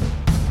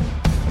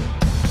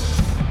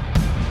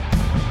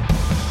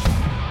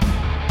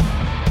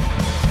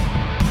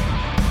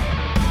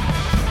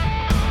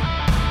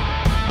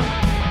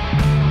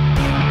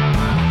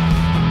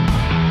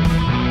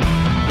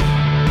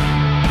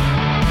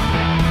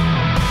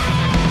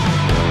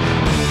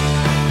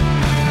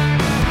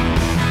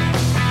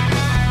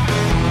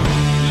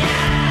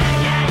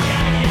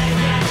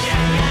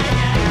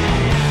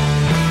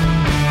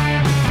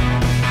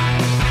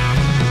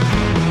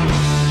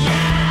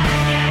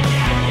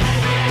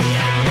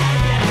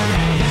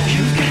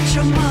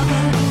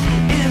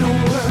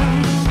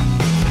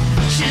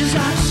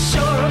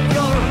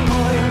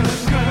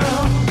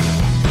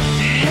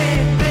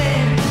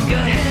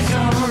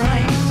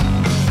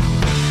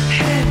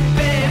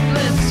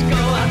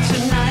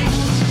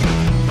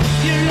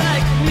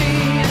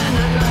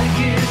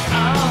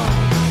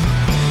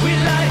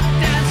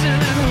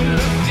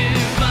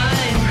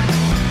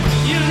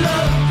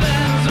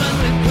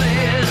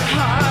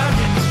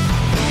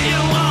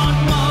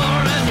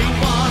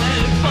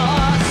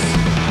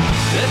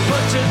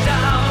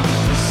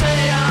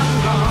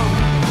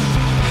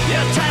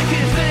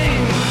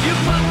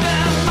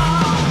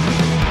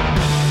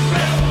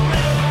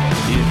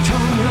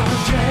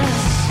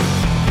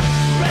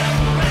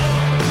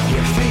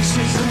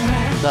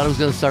 thought I was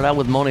going to start out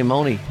with Moni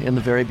Moni in the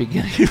very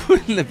beginning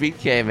when the beat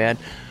came in.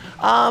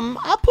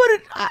 I'll put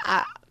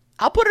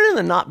it in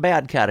the not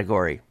bad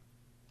category.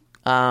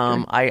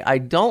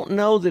 I don't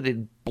know that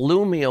it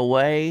blew me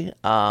away.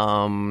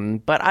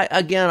 But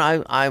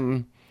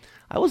I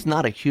was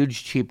not a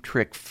huge Cheap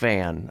Trick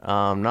fan.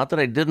 Not that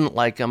I didn't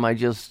like him. I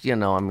just,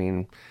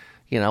 wasn't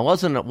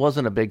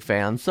a big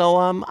fan. So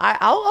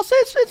I'll say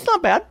it's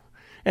not bad.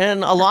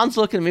 And Alon's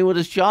looking at me with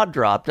his jaw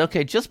dropped.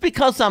 Okay, just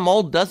because I'm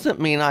old doesn't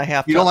mean I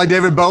have to. You don't like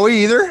David Bowie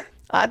either?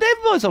 David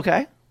Bowie's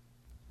okay.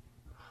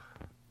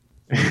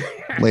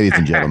 Ladies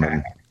and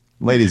gentlemen,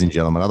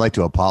 I'd like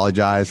to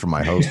apologize for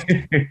my host.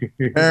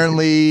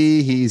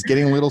 Apparently, he's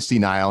getting a little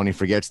senile and he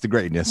forgets the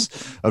greatness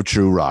of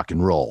true rock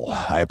and roll.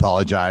 I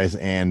apologize,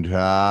 and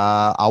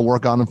I'll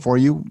work on them for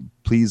you.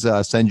 Please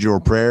send your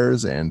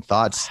prayers and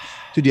thoughts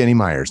to Danny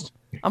Myers.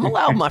 I'm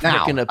allowed my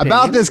freaking opinion.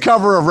 About this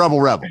cover of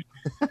Rebel Rebel.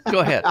 Go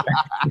ahead.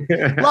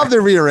 Love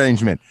the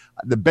rearrangement.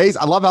 The bass,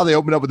 I love how they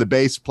opened up with the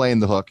bass playing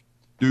the hook.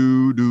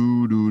 Do,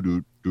 do, do,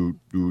 do, do,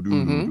 do,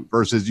 do,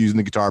 versus using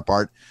the guitar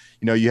part.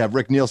 You have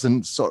Rick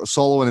Nielsen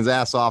soloing his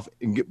ass off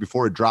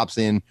before it drops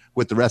in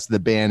with the rest of the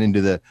band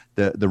into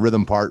the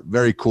rhythm part.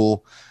 Very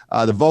cool.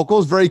 The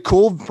vocals, very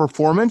cool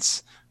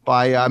performance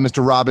by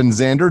Mr. Robin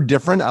Zander.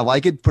 Different. I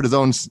like it. Put his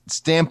own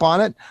stamp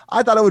on it.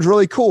 I thought it was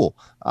really cool.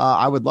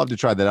 I would love to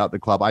try that out at the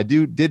club. I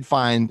did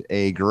find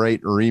a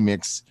great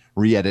remix,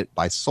 re-edit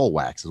by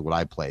Soulwax is what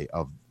I play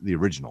of the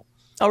original.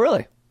 Oh,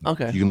 really?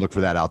 Okay. You can look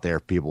for that out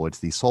there, people. It's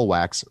the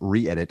Soulwax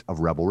re-edit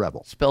of Rebel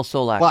Rebel. Spell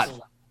Soulwax. But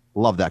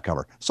love that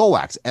cover.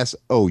 Soulwax, Soulwax.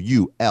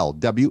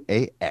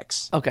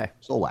 Okay.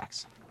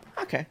 Soulwax.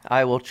 Okay.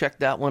 I will check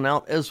that one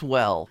out as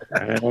well.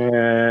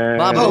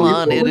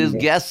 Babylon, it is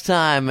guest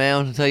time,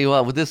 man. I'll tell you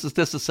what, this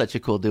is such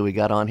a cool dude we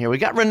got on here. We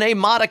got Renee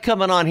Mata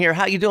coming on here.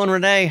 How you doing,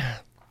 Renee?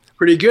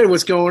 Pretty good.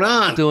 What's going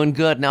on? Doing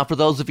good. Now, for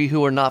those of you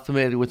who are not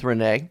familiar with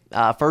Renee,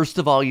 first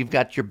of all, you've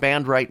got your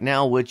band right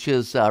now, which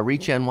is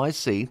Reach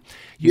NYC.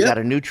 You've got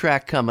a new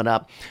track coming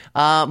up.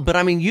 But,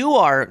 I mean, you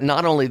are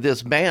not only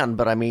this band,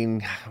 but, I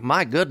mean,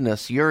 my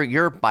goodness,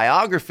 your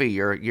biography,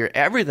 your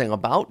everything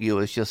about you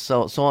is just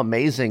so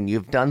amazing.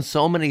 You've done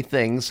so many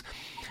things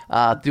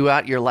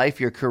throughout your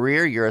life, your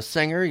career. You're a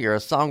singer. You're a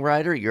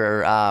songwriter.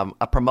 You're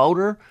a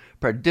promoter,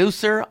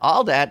 producer,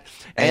 all that.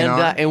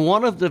 And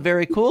one of the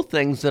very cool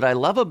things that I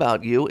love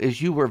about you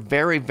is you were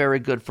very, very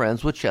good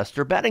friends with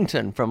Chester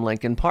Bennington from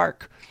Linkin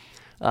Park.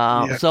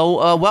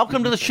 So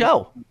welcome to the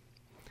show.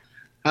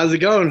 How's it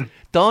going?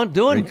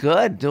 Doing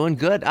good.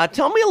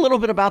 Tell me a little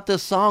bit about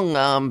this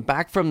song,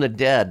 Back from the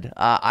Dead.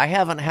 I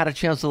haven't had a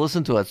chance to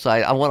listen to it, so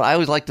I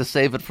always like to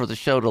save it for the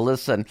show to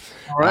listen.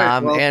 All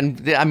right,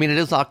 and I mean, it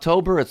is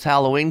October. It's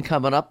Halloween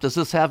coming up. Does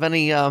this have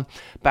any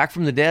Back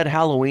from the Dead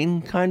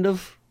Halloween kind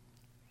of?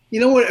 You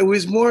know what? It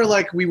was more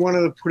like we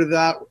wanted to put it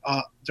out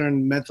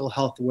during Mental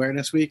Health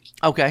Awareness Week.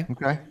 Okay.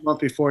 A month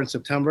before in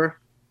September.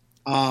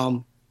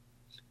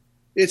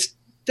 It's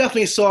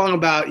definitely a song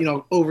about,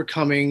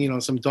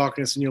 overcoming, some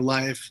darkness in your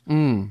life.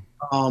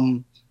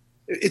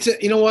 It's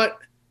you know what?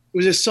 It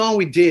was a song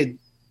we did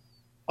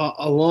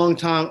a long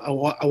time,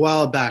 a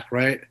while back,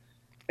 right?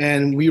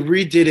 And we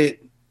redid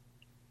it,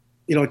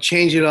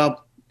 changed it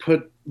up,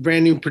 put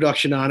brand new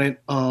production on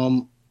it.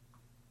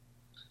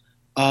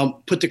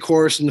 Put the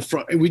chorus in the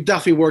front. And we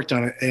definitely worked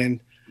on it, and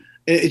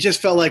it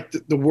just felt like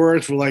the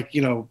words were like,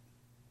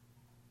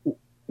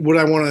 what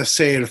I wanted to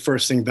say the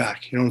first thing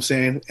back. You know what I'm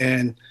saying?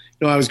 And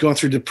I was going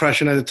through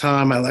depression at the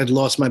time. I'd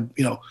lost my,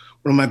 one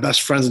of my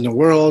best friends in the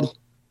world,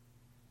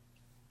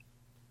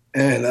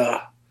 and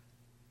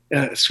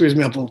it screws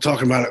me up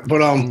talking about it.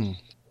 But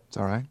it's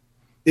all right.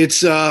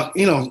 It's I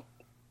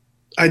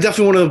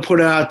definitely wanted to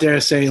put it out there,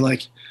 saying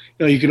like,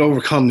 you could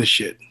overcome this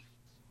shit.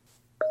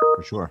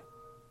 For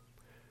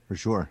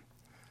sure.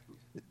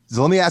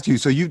 So let me ask you,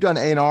 so you've done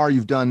A&R,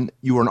 you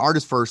were an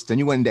artist first, then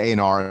you went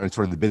into A&R and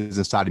sort of the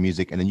business side of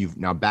music, and then you've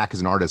now back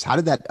as an artist. How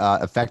did that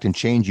affect and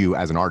change you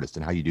as an artist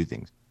and how you do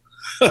things?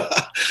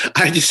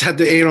 I just had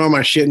to A&R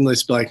my shit and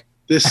just be like,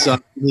 this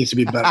needs to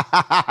be better.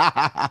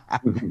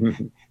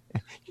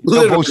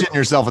 You're bullshitting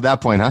yourself at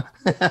that point, huh?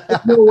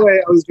 No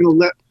way I was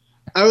going to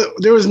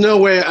there was no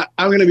way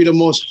I'm going to be the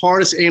most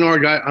hardest A&R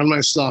guy on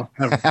my stuff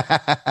ever.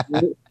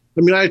 I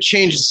mean, I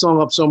changed the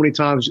song up so many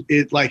times.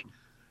 It like,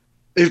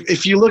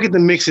 if you look at the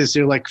mixes,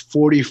 they're like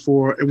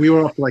 44, and we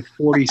were up to like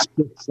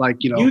 46. Like,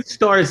 You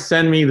started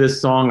sending me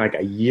this song like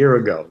a year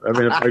ago. I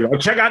mean, it's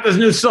like, check out this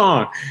new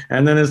song,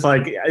 and then it's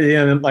like,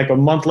 like a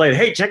month later,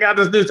 hey, check out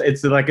this new.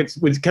 It's like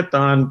we kept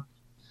on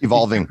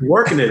evolving,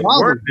 working it,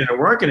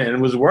 and it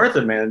was worth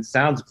it, man. It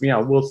sounds,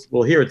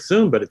 we'll hear it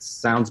soon, but it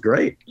sounds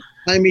great.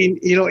 I mean,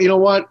 you know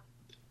what?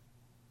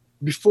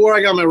 Before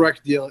I got my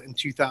record deal in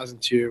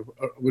 2002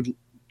 with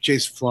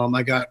Jason Flum,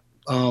 I got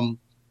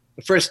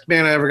the first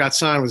band I ever got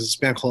signed was this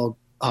band called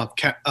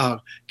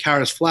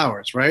Kara's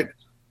Flowers, right?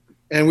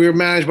 And we were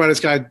managed by this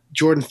guy,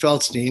 Jordan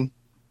Feldstein,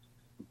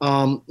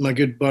 my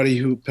good buddy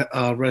who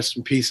rests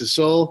in peace his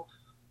soul.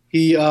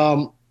 He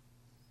so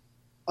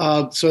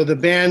the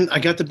band, I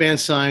got the band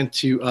signed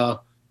to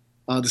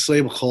this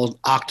label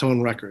called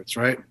Octone Records,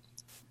 right?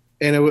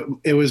 and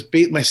it was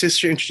my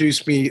sister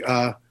introduced me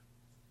to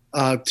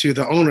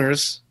the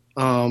owners.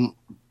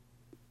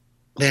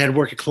 They had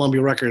worked at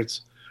Columbia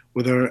Records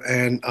with her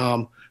and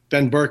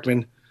Ben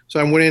Berkman. So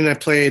I went in and I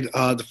played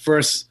the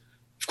first.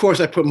 Of course,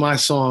 I put my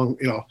song.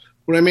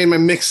 When I made my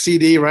mixed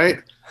CD, right?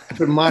 I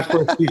put my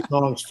first few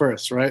songs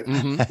first, right?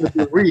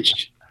 Mm-hmm.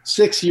 Reach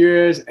 6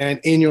 years and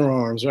In Your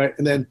Arms, right?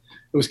 And then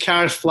it was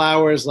Carrot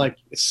Flowers, like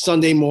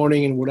Sunday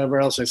Morning and whatever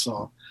else I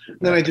saw. And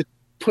then I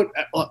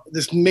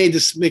just made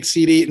this mixed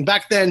CD. And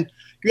back then,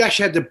 you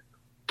actually had to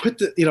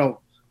put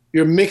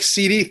your mixed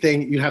CD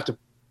thing. You'd have to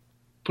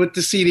put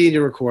the CD in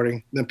your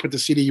recording, then put the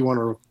CD you want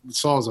to the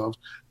songs of,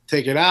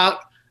 take it out,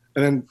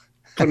 and then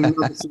put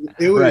another CD.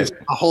 It was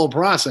a whole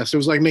process. It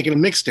was like making a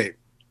mixtape.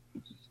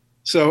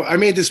 So I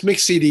made this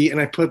mixed CD, and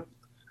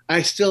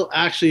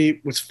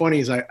what's funny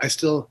is I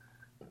still,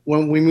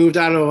 when we moved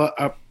out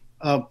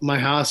of my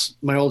house,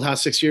 my old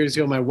house 6 years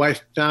ago, my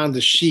wife found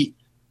the sheet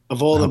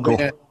of all the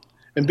band.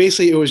 And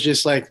basically it was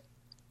just like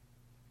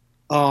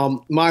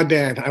my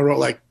band. I wrote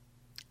like,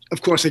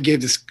 of course I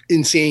gave this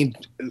insane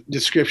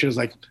description. It was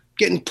like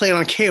getting played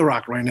on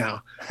K-Rock right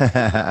now.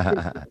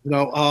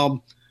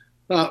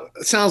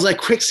 It sounds like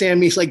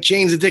Quicksand meets like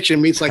Jane's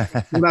Addiction meets like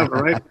whatever,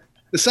 right?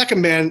 The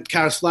second band,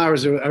 Carrot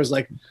Flowers, I was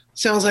like,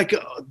 sounds like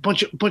a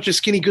bunch of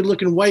skinny,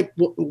 good-looking white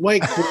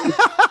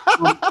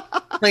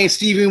playing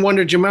Stevie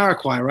Wonder,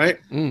 Jamiroquai, right?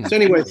 So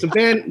anyway,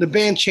 the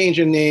band changed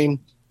their name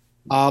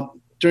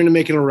during the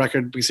making of the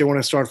record because they want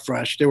to start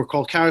fresh. They were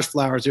called Carrot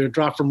Flowers. They were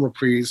dropped from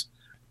Reprise.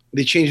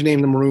 They changed the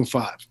name to Maroon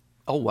 5.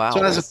 Oh, wow. So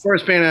that's the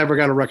first band I ever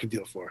got a record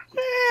deal for.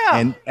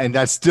 Yeah. And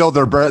that's still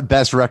their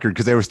best record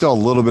because they were still a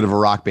little bit of a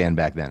rock band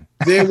back then.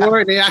 They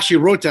were. They actually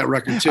wrote that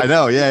record, too. I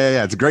know.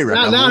 Yeah. It's a great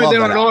record. Now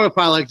they're on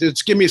autopilot. Like,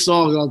 just give me a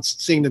song and I'll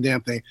sing the damn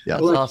thing. Yeah,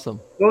 that's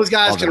awesome. Those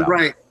guys can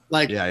write.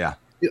 Like, yeah.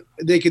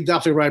 They could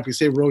definitely write because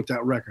they wrote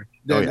that record.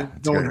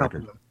 It's a great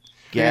record.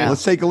 Yeah.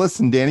 Let's take a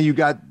listen, Danny. You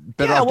got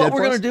Better Off Dead? What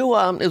we're going to do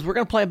is we're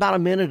going to play about a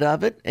minute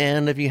of it.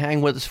 And if you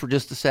hang with us for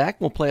just a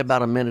sec, we'll play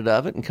about a minute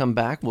of it and come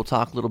back. We'll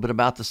talk a little bit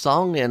about the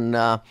song and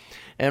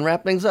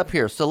wrap things up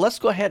here. So let's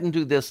go ahead and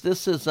do this.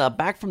 This is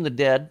Back from the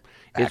Dead.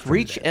 It's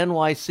Reach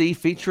NYC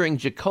featuring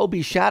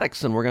Jacoby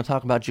Shaddixson. We're going to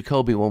talk about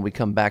Jacoby when we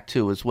come back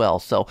too as well.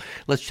 So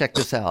let's check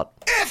this out.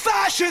 If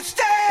I should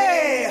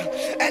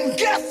stay and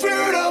get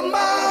through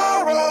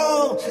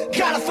tomorrow,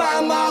 gotta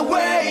find my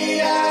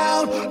way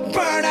out,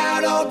 burn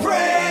out or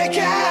break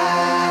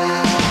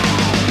out.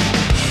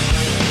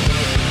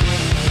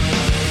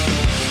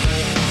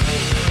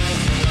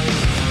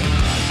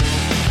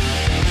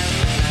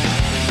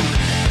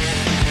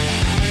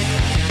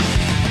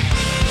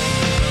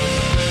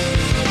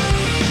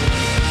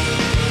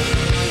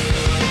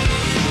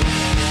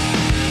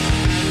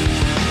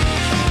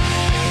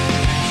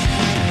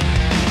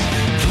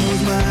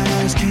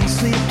 Can't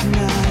sleep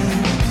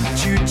tonight.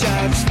 Too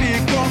tired to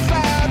speak or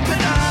fight, but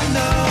I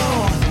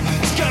know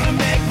it's gonna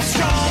make me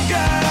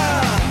stronger.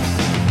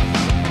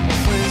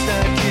 Where's the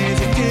kids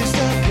that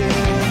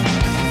disappear?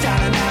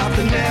 Down and out,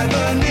 but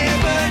never near.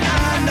 But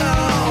I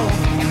know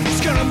it's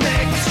gonna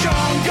make me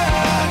stronger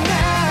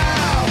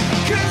now.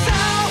 'Cause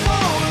I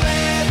won't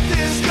let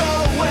this go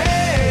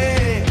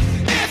away.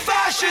 If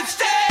I should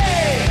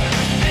stay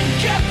and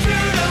get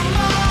through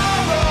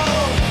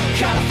tomorrow,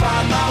 gotta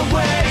find my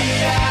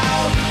way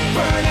out.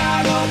 Burn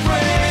out or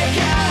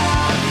break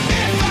out.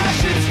 If I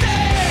should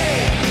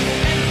stay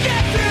and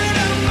get through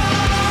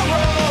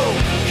tomorrow,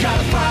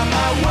 gotta find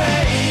my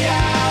way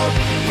out.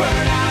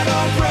 Burn out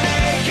or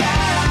break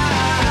out.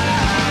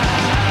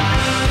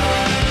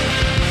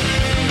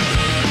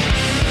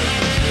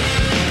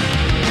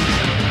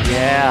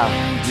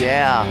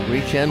 Yeah.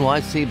 Reach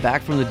NYC,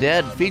 Back from the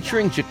Dead,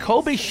 featuring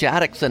Jacoby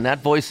Shaddixson.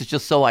 That voice is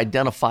just so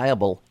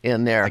identifiable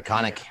in there.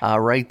 Iconic.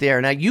 Right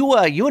there. Now, you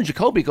and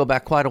Jacoby go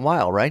back quite a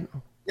while, right?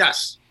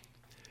 Yes.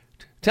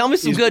 Tell me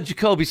some good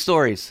Jacoby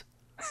stories.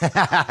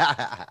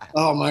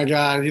 Oh my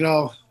God!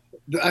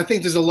 I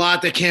think there's a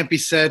lot that can't be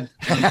said.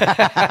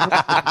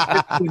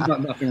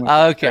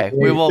 Okay,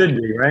 we will.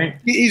 Right?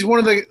 He's one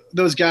of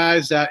those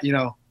guys that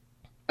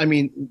I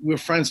mean, we're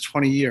friends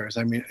 20 years.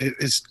 I mean,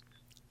 it's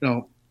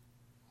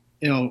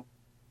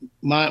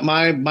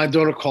my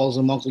daughter calls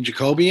him Uncle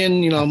Jacoby,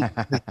 and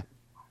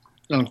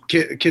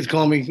kids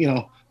call me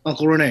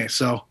Uncle Rene.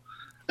 So,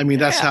 I mean,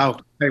 that's how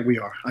tight we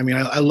are. I mean,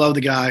 I love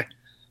the guy.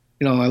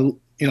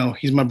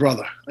 He's my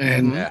brother,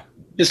 and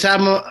just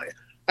have him.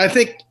 I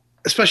think,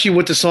 especially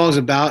what the song's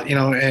about,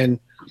 and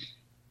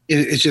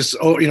it's just,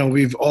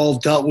 we've all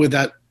dealt with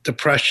that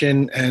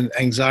depression and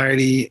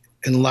anxiety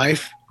in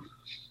life,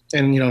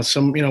 and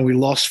we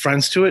lost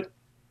friends to it,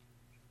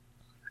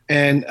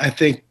 and I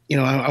think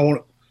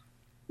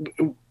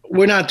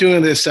we're not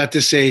doing this at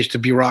this age to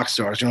be rock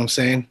stars. You know what I'm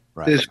saying?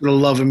 Right. This for the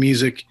love of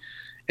music,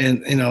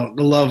 and the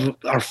love of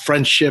our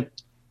friendship.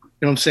 You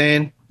know what I'm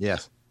saying?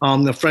 Yes.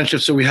 The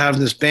friendships that we have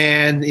in this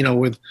band,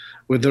 with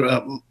my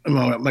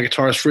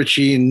guitarist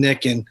Richie and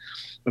Nick and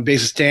my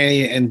bassist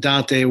Danny and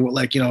Dante,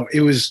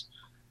 it was,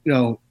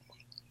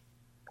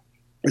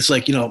 it's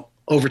like,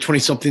 over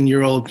 20-something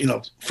year old,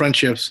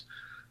 friendships,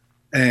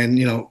 and,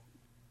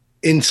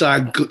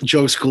 inside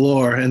jokes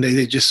galore, and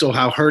they just saw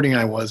how hurting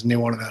I was, and they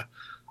wanted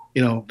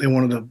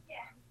to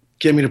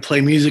get me to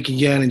play music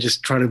again and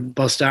just try to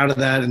bust out of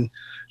that. And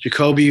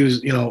Jacoby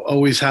was,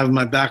 always having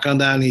my back on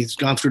that, and he's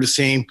gone through the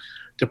same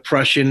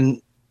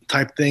depression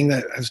type thing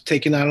that has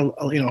taken out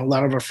a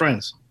lot of our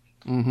friends.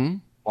 Mm-hmm.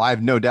 Well, I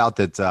have no doubt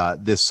that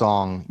this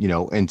song,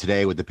 and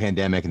today with the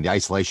pandemic and the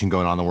isolation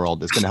going on in the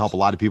world, is going to help a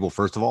lot of people,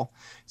 first of all.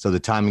 So the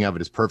timing of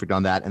it is perfect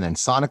on that. And then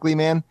sonically,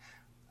 man,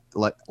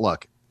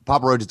 look,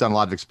 Papa Roach has done a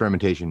lot of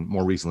experimentation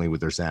more recently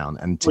with their sound.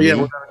 And to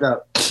me,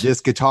 this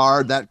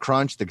guitar, that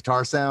crunch, the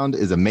guitar sound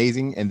is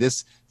amazing. And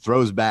this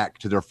throws back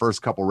to their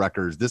first couple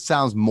records. This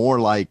sounds more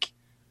like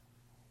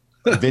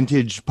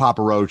vintage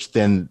Papa Roach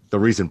than the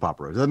recent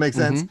Papa Roach. Does that make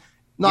sense? Mm-hmm.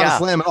 Not a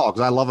slam at all,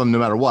 because I love him no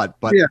matter what.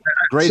 But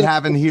great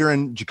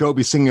hearing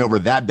Jacoby singing over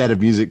that bed of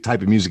music,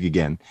 type of music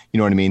again. You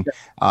know what I mean?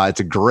 Yeah. It's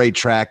a great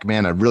track,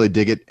 man. I really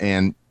dig it.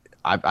 And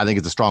I think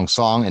it's a strong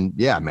song. And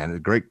yeah, man, it's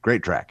a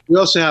great track. We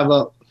also have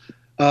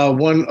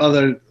one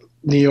other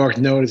New York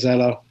note is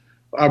that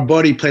our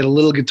buddy played a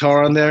little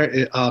guitar on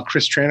there.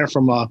 Chris Trainer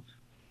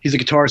he's a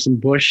guitarist in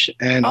Bush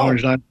and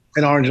Orange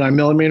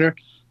 9mm.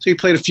 So he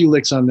played a few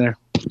licks on there.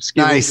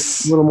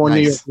 Nice. A little more New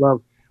York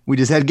love. We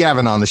just had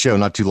Gavin on the show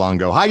not too long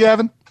ago. Hi,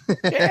 Gavin.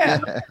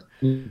 Yeah.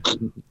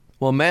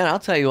 Well, man, I'll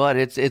tell you what,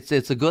 it's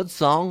a good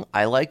song.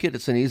 I like it.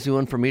 It's an easy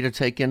one for me to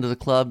take into the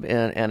club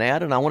and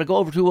add. And I want to go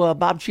over to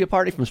Bob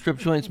Chiappardi from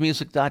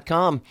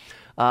StripJointsMusic.com.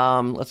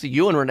 Let's see,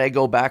 you and Renee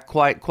go back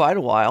quite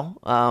a while.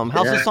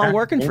 How's this song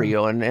working for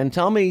you? And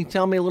tell me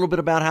a little bit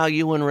about how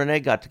you and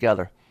Renee got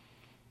together.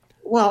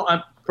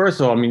 Well,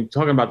 first of all, I mean,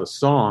 talking about the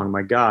song,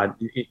 my God,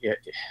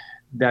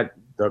 that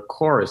the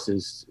chorus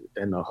is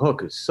and the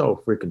hook is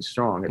so freaking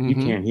strong. If you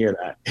can't hear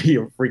that,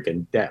 you're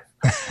freaking deaf.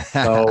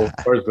 So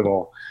first of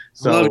all,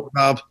 love it,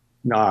 Bob.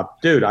 Nah,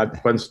 dude,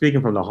 I've been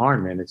speaking from the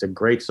heart, man. It's a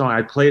great song.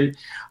 I played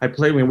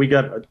when we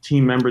got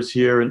team members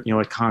here, and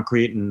at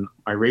Concrete, and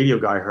my radio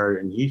guy heard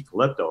it, and he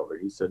flipped over.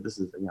 He said, "This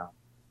is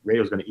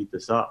radio's going to eat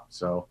this up."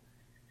 So,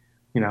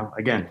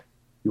 again,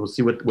 you will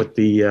see what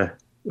the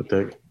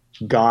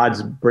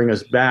gods bring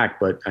us back.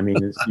 But I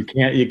mean, you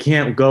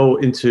can't go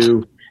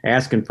into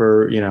asking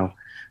for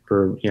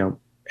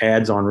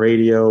ads on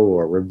radio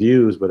or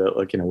reviews, but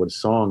with a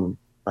song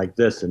like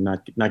this and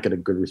not get a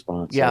good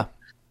response. Yeah. So,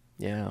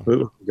 yeah.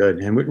 Good.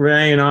 And with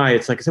Renee and I,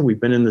 it's like I said, we've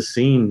been in the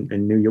scene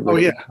in New York. Oh,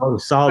 yeah.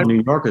 Solid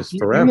New Yorkers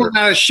forever. You weren't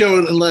at a show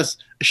unless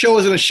a show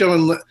wasn't a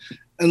show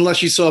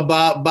unless you saw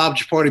Bob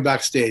Chiappardi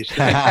backstage.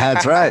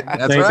 That's right.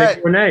 That's right.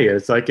 Like Renee.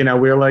 It's like,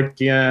 we're like,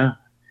 yeah.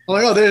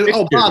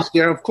 Bob's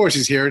here. Of course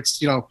he's here. It's,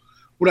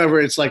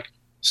 whatever. It's like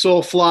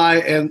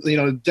Soulfly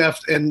and,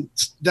 Deft and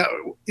that,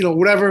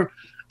 whatever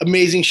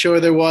amazing show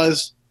there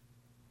was.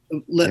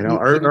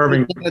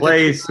 Irving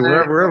Place,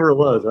 wherever it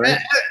was, right?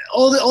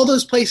 All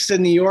those places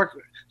in New York,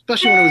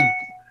 especially when it was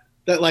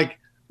that like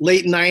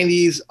late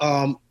 90s,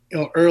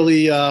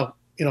 early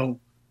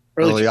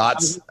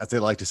aughts, as they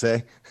like to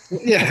say.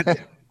 Yeah.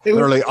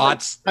 Early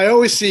aughts. I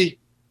always see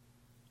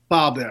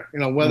Bob there,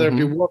 whether it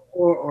be Warped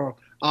Tour or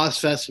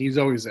Ozfest, he's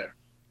always there.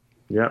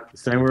 Yep.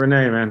 Same with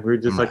Renee, man. We're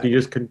just like, you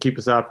just couldn't keep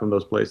us out from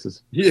those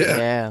places.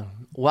 Yeah.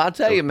 Well, I'll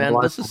tell you, man,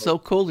 this is so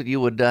cool that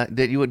you would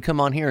come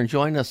on here and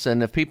join us.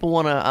 And if people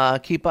want to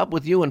keep up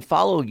with you and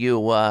follow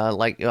you, I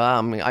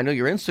know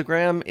your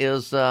Instagram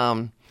is,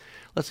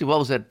 let's see, what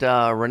was it?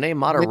 Renee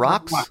Mata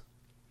Rocks?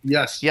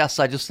 Yes. Yes,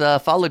 I just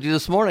followed you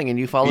this morning, and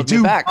you followed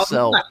me back.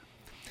 So.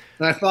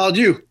 And I followed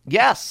you.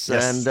 Yes.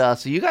 And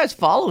so you guys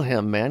follow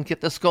him, man.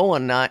 Get this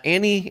going.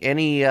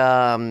 Any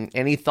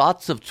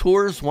thoughts of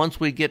tours once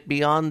we get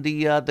beyond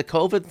the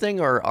COVID thing,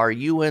 or are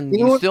you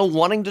still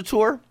wanting to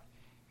tour?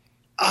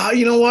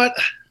 You know what?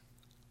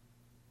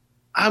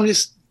 I'm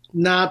just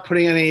not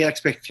putting any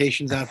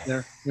expectations out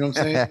there. You know what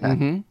I'm saying?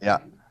 Mm-hmm. Yeah.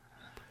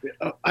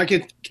 I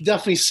could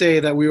definitely say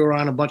that we were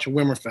on a bunch of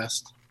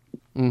Wimmerfest.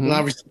 Mm-hmm. And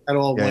obviously that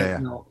all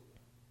went,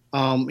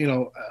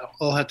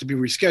 all had to be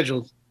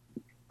rescheduled.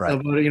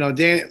 Right. But,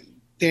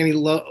 Danny,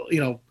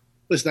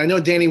 listen, I know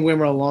Danny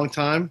Wimmer a long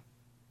time,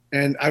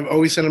 and I've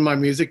always sent him my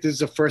music. This is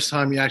the first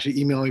time he actually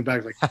emailed me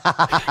back, like,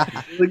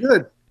 really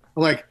good.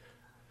 I'm like,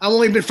 I've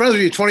only been friends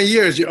with you 20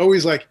 years. You're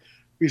always like,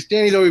 because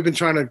Danny's always been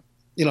trying to,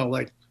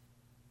 like,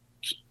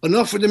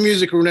 enough with the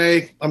music,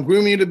 Renee. I'm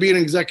grooming you to be an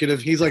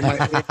executive. He's like my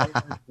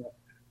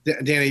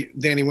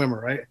Danny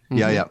Wimmer, right?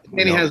 Yeah, yeah.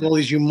 Danny has all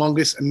these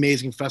humongous,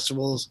 amazing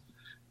festivals.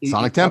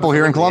 Sonic Temple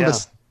here in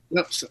Columbus.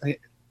 Yeah. Yep.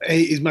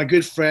 He's my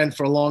good friend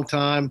for a long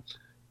time.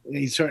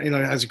 He's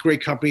has a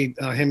great company.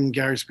 Him and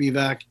Gary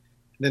Spivak.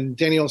 Then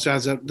Danny also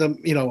has a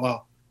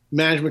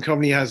management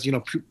company. He has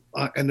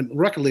and the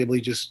record label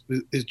just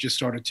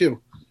started too.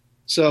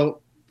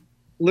 So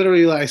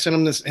literally, I sent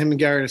him and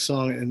Gary a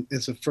song, and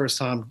it's the first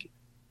time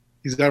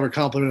he's ever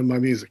complimented my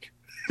music.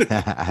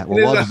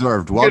 Well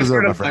deserved,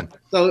 my friend.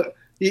 So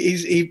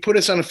he put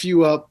us on a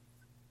few up.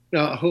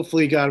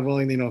 Hopefully, God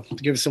willing, to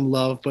give us some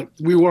love. But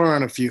we were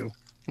on a few.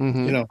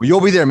 Mm-hmm. Well,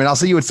 you'll be there, man. I'll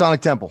see you at Sonic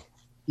Temple.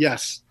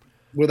 Yes,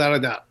 without a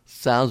doubt.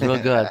 Sounds real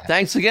good.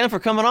 Thanks again for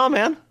coming on,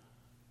 man.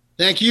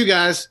 Thank you,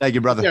 guys. Thank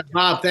you, brother. Yeah,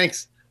 Bob,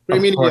 thanks.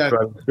 Great meeting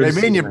you. Great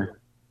meeting you.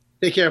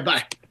 Take care.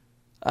 Bye.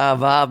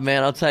 Bob,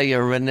 man, I'll tell you,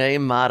 Renee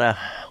Mata.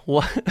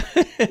 What?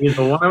 He's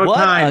a one of a What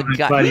kind. a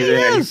guy. buddy He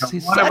there. is.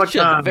 He's one of such a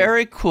kind.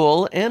 very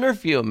cool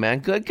interview, man.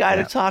 Good guy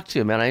to talk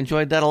to, man. I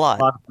enjoyed that a lot.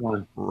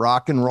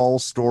 Rock and roll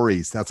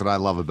stories. That's what I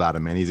love about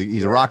him, man.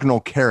 He's a rock and roll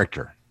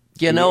character.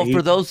 You know,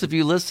 for those of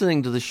you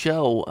listening to the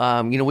show,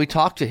 we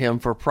talked to him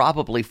for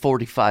probably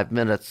 45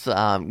 minutes,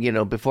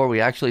 before we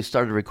actually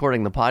started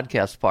recording the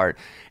podcast part.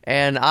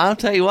 And I'll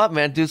tell you what,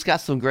 man, dude's got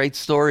some great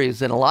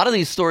stories. And a lot of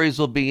these stories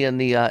will be in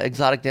the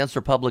Exotic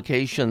Dancer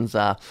Publications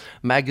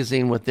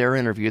magazine with their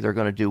interview they're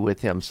going to do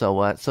with him.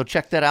 So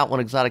check that out on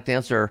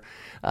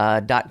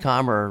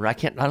exoticdancer.com, or I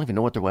don't even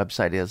know what their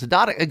website is.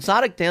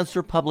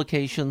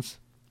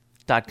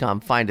 exoticdancerpublications.com.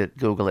 Find it,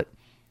 Google it.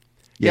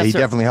 Yeah, Yes, he sir.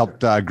 definitely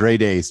helped Grey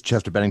Days,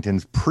 Chester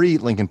Bennington's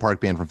pre-Linkin Park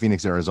band from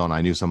Phoenix, Arizona.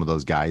 I knew some of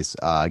those guys.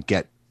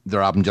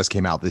 Their album just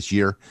came out this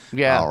year,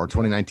 or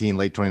 2019,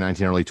 late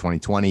 2019, early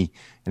 2020.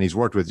 And he's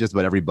worked with just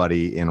about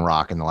everybody in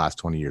rock in the last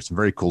 20 years. Some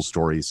very cool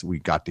stories we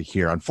got to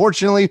hear.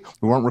 Unfortunately,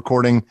 we weren't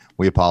recording.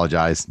 We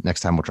apologize.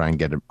 Next time we'll try and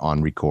get it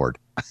on record.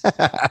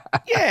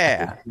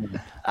 Yeah.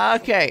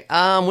 Okay.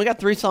 We got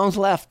 3 songs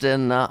left,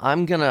 and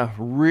I'm going to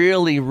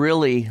really,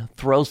 really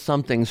throw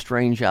something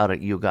strange out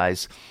at you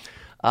guys.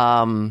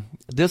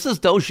 This is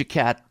Doja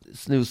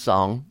Cat's new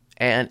song,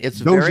 and it's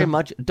very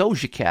much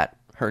Doja Cat,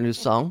 her new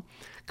song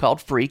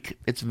called Freak.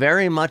 It's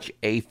very much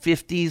a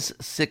 50s,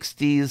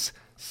 60s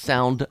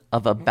sound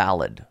of a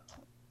ballad.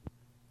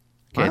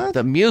 Okay, What?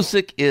 the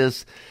music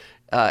is,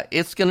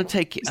 it's going to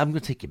take you, I'm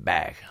going to take you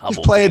back.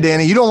 Just play it,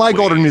 Danny. You don't like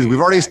older music. We've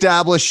already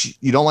established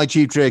you don't like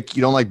Cheap Trick.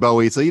 You don't like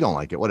Bowie, so you don't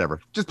like it.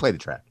 Whatever. Just play the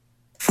track.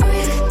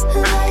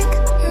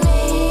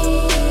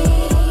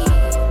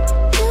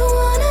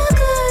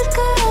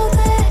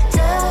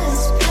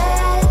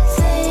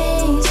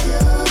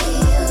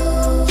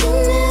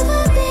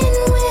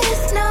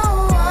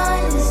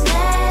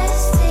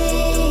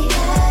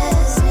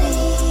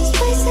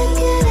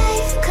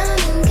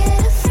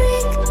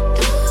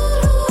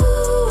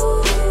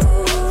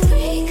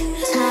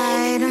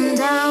 Tied 'em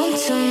down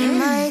to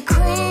my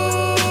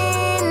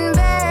queen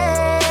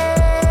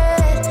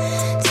bed.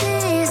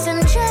 Tease him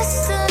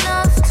just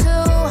enough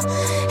to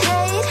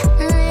hate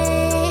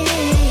me.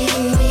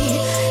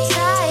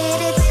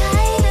 Tied it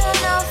tight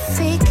enough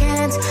he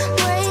can't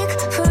break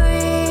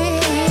free.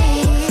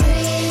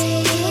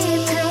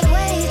 Keep him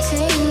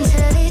waiting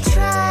till he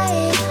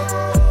tries.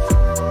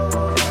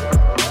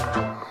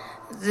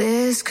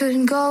 This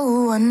could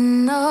go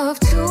one of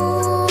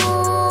 2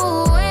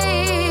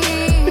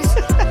 ways.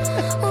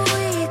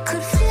 We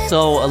could flip.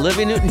 So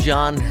Olivia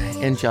Newton-John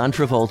and John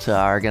Travolta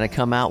are going to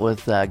come out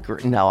with,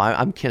 no,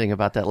 I'm kidding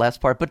about that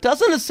last part, but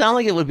doesn't it sound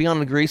like it would be on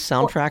the Grease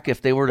soundtrack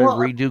if they were to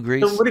redo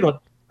Grease? So what do you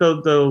call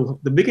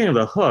the beginning of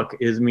the hook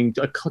is, a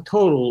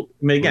total.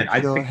 Again, I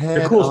Your think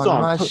head the cool on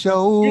song. my Exactly,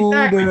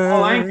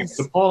 shoulders.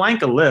 the Paul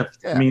Anka lift.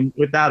 Yeah.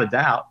 Without a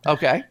doubt.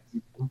 Okay.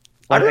 I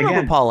But remember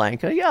again, Paul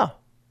Anka, yeah.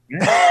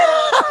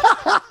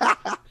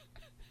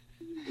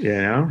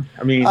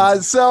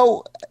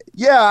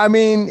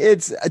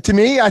 It's to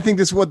me, I think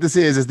this what this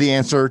is the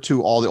answer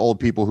to all the old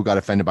people who got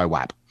offended by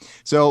WAP.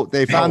 So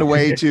they found a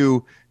way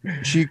to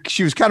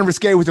she was kind of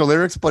risque with her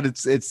lyrics, but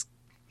it's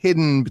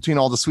hidden between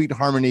all the sweet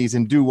harmonies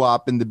and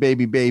doo-wop and the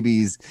baby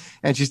babies,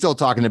 and she's still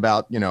talking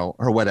about,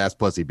 her wet ass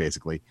pussy,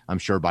 basically, I'm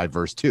sure, by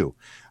verse 2.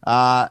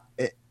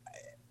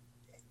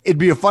 It'd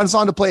be a fun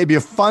song to play. It'd be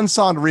a fun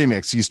song to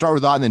remix. So you start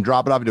with that and then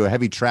drop it off into a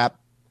heavy trap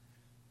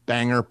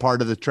banger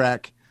part of the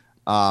track.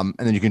 And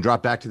then you can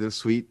drop back to the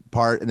sweet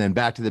part and then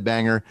back to the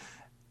banger.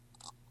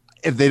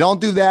 If they don't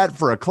do that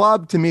for a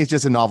club, to me, it's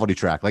just a novelty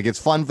track. Like, it's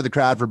fun for the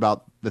crowd for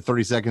about the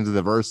 30 seconds of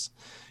the verse.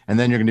 And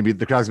then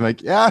the crowd's gonna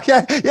be like, yeah,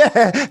 okay,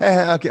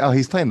 yeah, okay. Oh,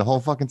 he's playing the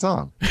whole fucking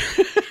song.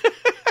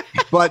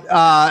 But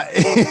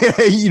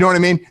you know what I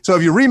mean? So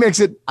if you remix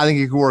it, I think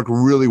it could work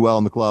really well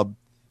in the club.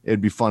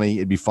 It'd be funny.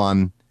 It'd be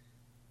fun.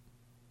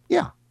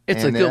 Yeah.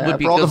 It's And, a good would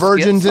be for all good the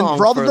virgins skit and song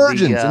for all the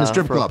virgins in the for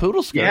strip club.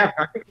 Poodle Skirt. Yeah,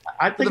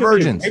 I think the it'd be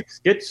virgins. a great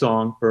skit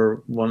song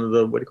for one of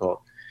the, what do you call it?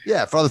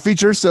 Yeah, for all the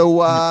features. So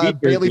features,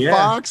 Bailey yeah.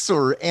 Fox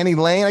or Annie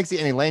Lane. I can see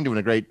Annie Lane doing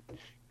a great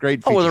Oh,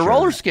 with feature the show.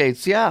 roller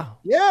skates, yeah.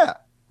 Yeah.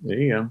 There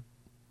you go.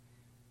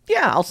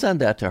 Yeah, I'll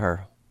send that to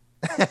her.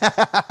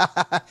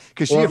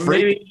 Because she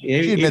afraid.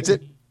 She admits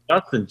it.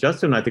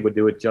 Justin, I think, would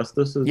do it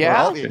justice as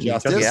Yeah. well. Yeah,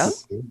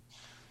 Justice.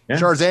 Yeah.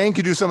 Charzane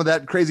could do some of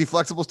that crazy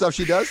flexible stuff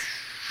she does.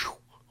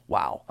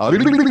 Wow. Oh.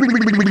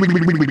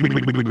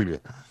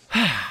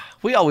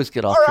 We always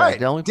get off All track, right.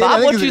 don't we? Dan, I Bob,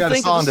 think what we do you got a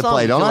think song of the to song?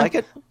 play, Did you don't I? like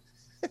it?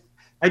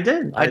 I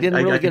did. I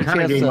didn't really get a kinda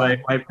chance gave to-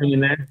 my opinion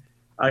there.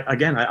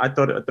 I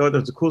thought it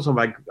was a cool song.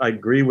 I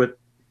agree with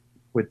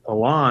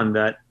Alon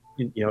that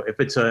if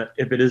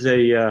it is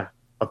a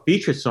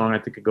feature song, I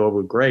think it go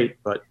over great.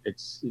 But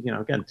it's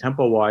again,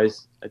 tempo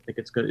wise, I think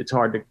it's good. It's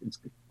hard to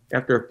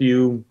after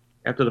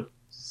the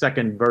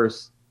second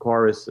verse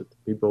chorus,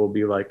 people will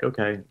be like,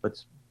 okay,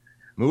 let's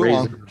Move raise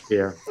along. it up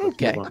here. Let's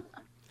Okay. move on.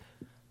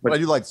 But I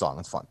do like the song.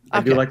 It's fun.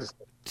 I do Okay. like this.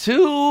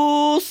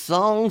 2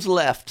 songs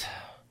left.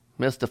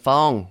 Mr.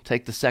 Fong,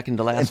 take the second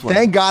to last And one.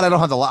 thank God I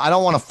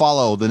don't want to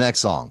follow the next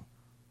song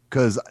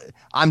because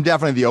I'm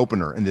definitely the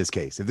opener in this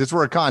case. If this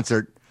were a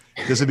concert,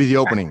 this would be the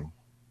opening.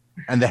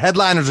 And the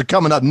headliners are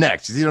coming up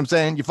next. You see what I'm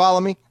saying? You follow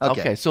me?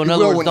 Okay, so in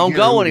other words, don't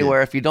go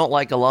anywhere if you don't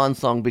like a Lon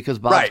song because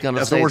Bob's going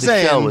to say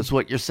the show is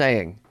what you're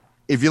saying.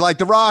 If you like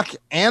the rock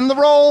and the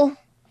roll,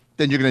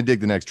 then you're going to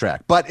dig the next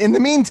track. But in the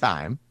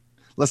meantime,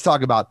 let's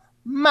talk about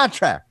my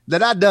track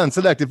that I done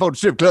selected for the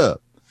strip club.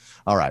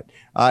 All right.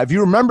 If you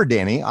remember,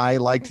 Danny, I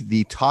liked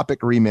the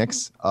Topic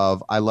remix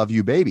of I Love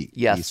You, Baby.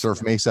 Yes. The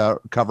Surf Mesa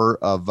cover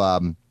of I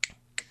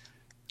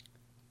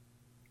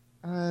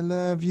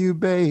Love You,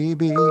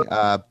 Baby.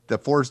 The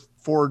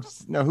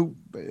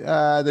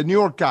the New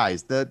York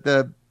guys,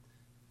 the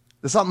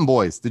something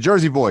boys, the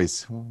Jersey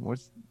boys.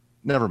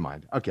 Never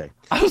mind. Okay.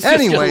 I was just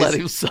going to let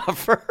him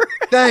suffer.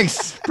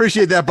 Thanks.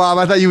 Appreciate that, Bob.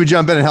 I thought you would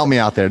jump in and help me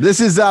out there. This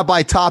is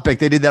by Topic.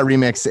 They did that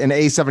remix in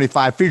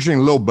A75 featuring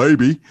Lil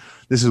Baby.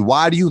 This is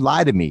Why Do You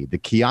Lie to Me, the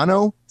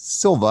Keanu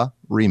Silva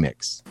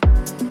remix.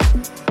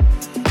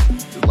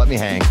 Let me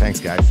hang. Thanks,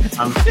 guys.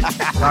 I'm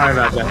sorry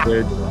about that,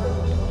 dude.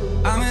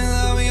 I'm in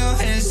love with your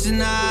hands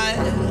tonight.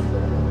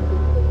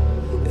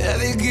 Yeah,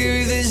 they give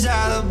you this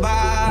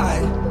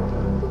alibi.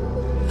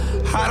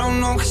 I don't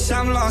know, cause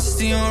I'm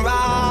lost in your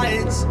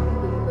eyes.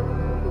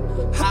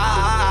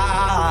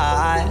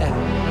 I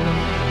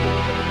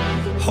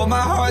hope my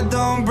heart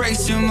don't break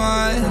too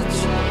much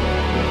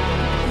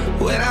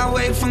when I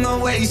wake from the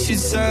way you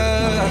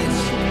touch.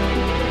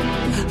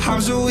 I'm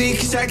so weak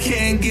cause I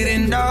can't get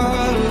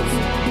enough.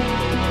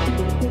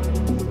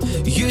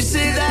 You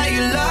say that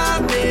you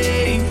love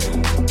me.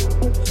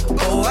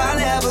 Oh, I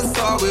never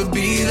thought we'd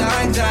be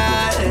like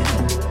that.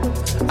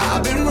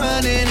 I've been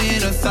running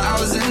in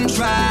 1,000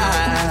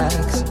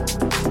 tracks.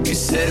 You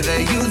said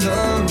that you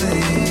love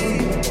me.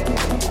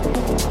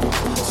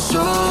 So,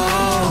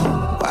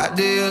 why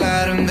do you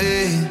lie to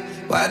me?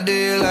 Why do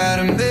you lie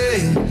to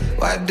me?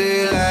 Why do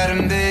you lie to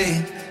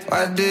me?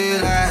 Why do you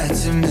lie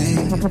to me?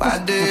 Why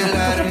do you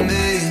lie to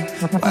me?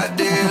 Why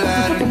do you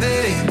lie to me?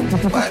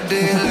 Why do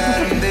you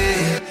lie to me?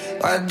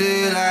 Why do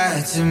you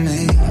lie to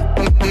me?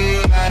 Why do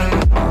you lie to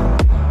me?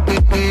 Why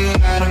do you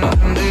lie to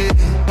me?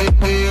 Why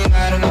do you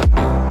lie to me?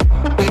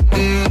 Why do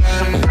you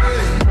lie to me?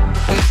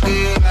 Why do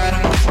you lie to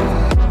me?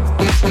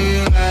 Why do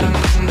you lie to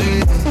me?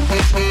 Why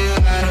do you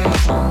lie to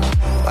me?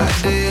 Why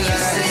do you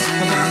lie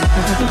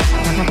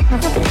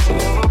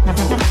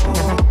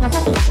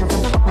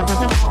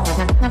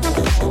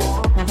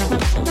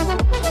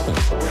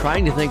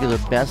Trying to think of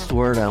the best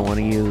word I want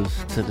to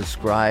use to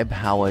describe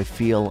how I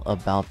feel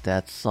about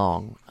that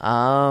song.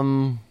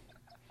 How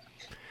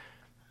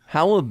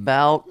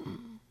about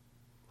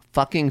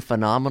fucking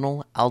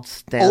phenomenal,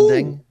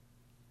 outstanding?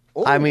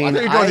 Ooh, I mean,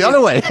 I thought you were going the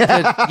other way.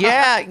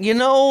 Yeah, you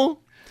know,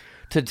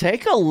 to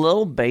take a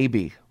Lil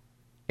Baby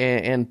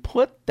and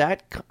put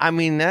that, I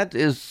mean, that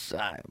is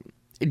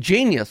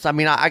genius. I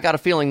mean, I got a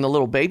feeling the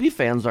Lil Baby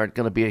fans aren't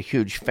going to be a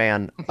huge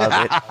fan of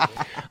it.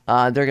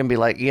 They're going to be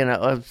like, you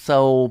know,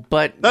 so,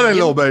 but. That ain't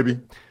Lil Baby.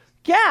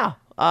 Yeah.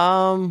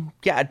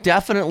 Yeah,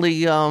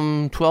 definitely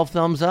 12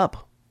 thumbs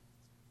up.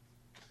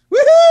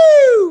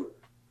 Woohoo!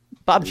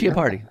 Bob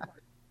Chiappardi.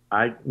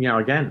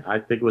 Again, I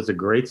think it was a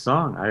great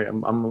song.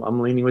 I'm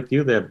leaning with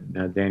you there,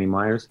 Danny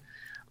Myers.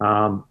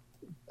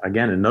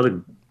 Again,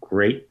 another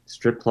great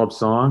strip club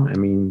song. I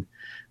mean,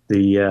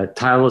 the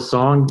title of the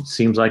song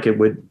seems like it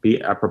would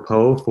be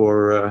apropos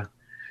for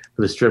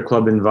the strip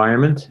club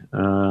environment.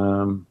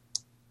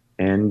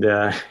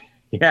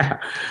 Yeah,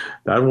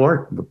 that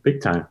worked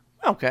big time.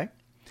 Okay.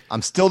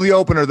 I'm still the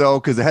opener, though,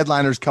 because the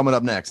headliner's coming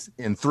up next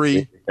in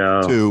 3,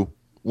 2,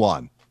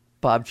 1.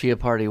 Bob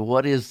Chiappardi,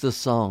 what is the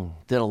song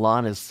that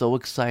Alon is so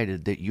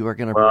excited that you are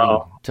going to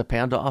bring to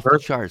Panda Off the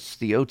Charts,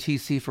 the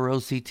OTC for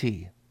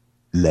OCT?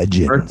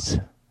 Legends.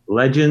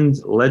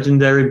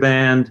 Legendary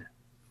band.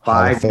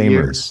 5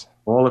 years.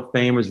 Hall of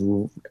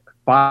Famers.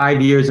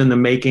 5 years in the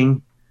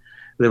making.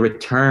 The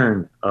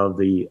return of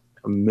the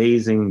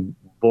amazing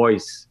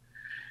voice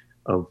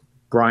of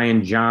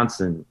Brian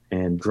Johnson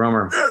and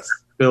drummer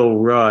Phil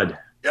Rudd.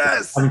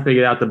 Yes. I haven't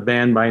figured out the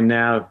band by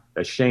now.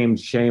 Shame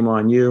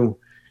on you.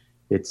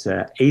 It's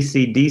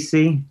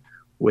AC/DC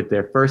with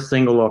their first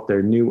single off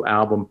their new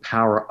album,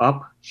 Power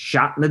Up,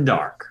 Shot in the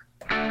Dark.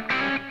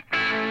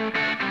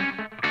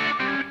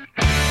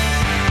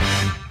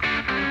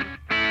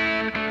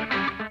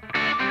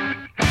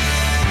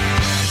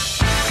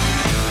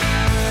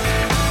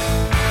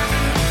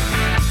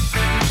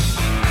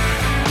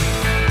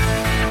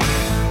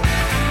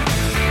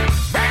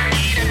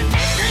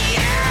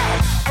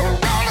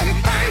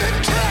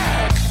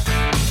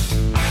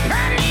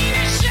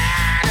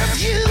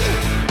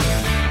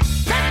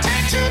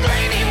 Take to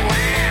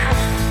anywhere,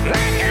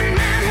 black and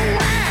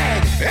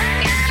white. I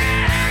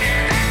got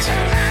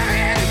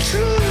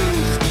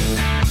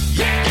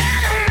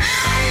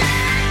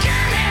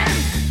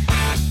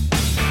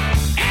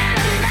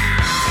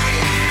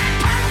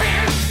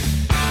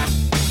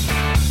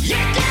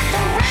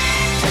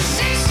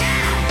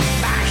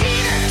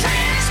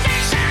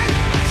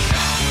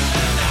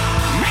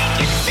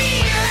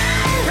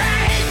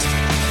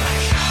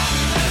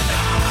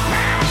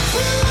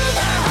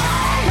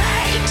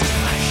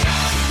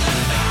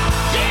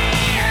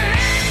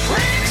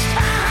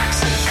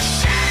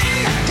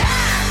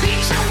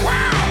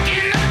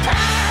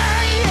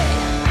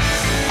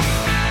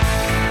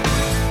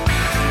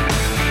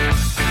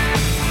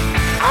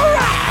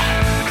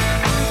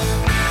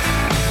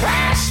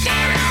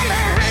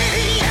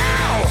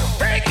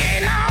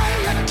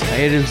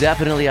It is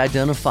definitely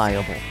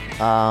identifiable.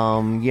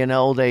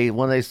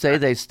 When they say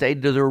they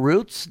stayed to their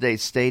roots, they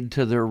stayed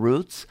to their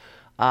roots.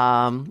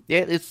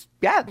 It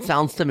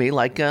sounds to me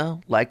like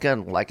an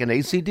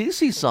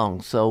AC/DC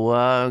song.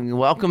 So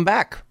welcome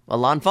back,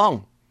 Alan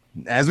Fong.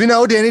 As we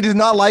know, Danny does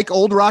not like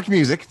old rock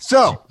music.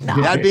 So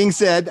that being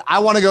said, I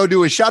want to go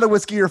do a shot of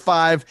whiskey or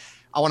 5.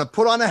 I want to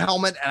put on a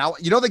helmet, and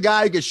the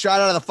guy who gets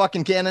shot out of the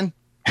fucking cannon.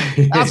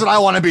 That's what I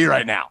want to be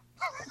right now.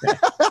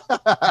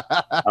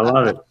 I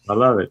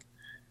love it.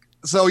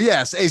 So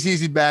yes,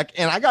 AC/DC back,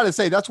 and I got to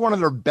say that's one of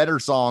their better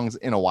songs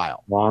in a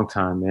while. Long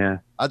time, yeah.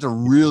 That's a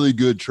really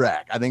good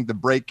track. I think the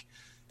break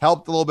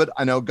helped a little bit.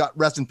 I know,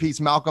 rest in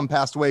peace, Malcolm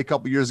passed away a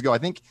couple years ago. I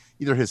think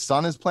either his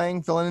son is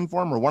filling in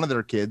for him, or one of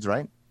their kids,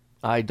 right?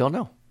 I don't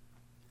know.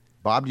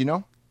 Bob, do you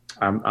know?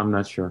 I'm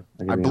not sure.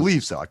 I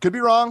believe so. I could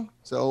be wrong.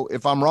 So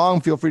if I'm wrong,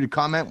 feel free to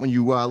comment when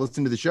you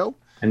listen to the show.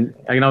 And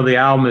the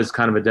album is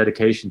kind of a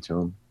dedication to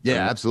him.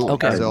 Yeah, absolutely.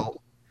 Okay. So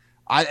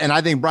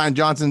I think Brian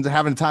Johnson's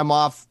having time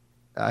off.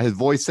 His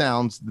voice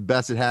sounds the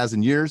best it has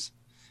in years.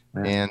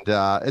 Yeah. And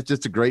it's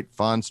just a great,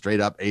 fun,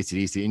 straight up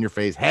AC/DC in your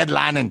face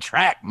headlining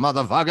track,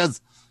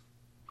 motherfuckers.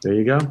 There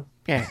you go.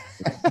 Yeah.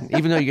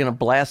 Even though you're going to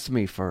blast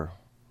me for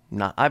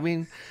not, I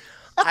mean,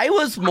 I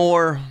was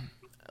more,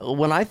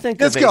 when I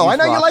think of Disco, I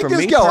know you like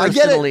Disco. I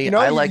get it.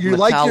 I like you Metallica,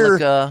 like your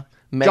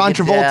John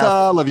Travolta,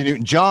 Megadeth. Olivia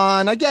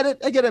Newton-John. I get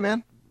it,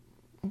 man.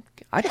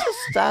 I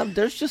just,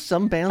 there's just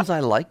some bands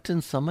I liked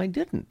and some I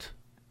didn't.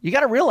 You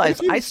got to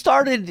realize I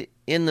started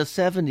in the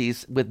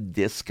 70s with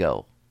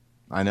disco.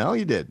 I know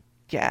you did.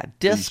 Yeah,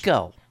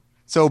 disco.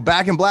 So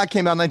Back in Black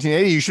came out in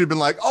 1980. You should have been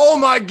like, oh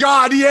my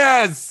God,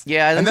 yes.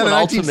 Yeah, I think then when in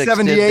Ultimix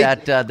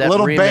 1978, did that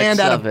little remix band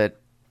of it.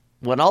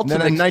 When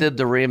Ultimix did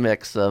the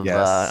remix of, it's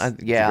a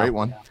great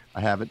one. I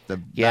have it.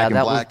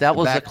 That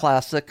was a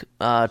classic.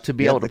 To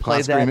be able to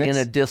play that remix in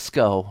a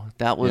disco,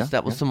 that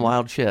was some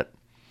wild shit.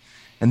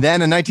 And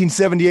then in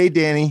 1978,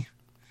 Danny,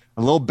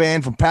 a little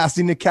band from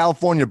Pasadena,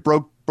 California,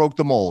 broke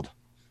the mold.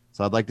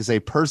 So I'd like to say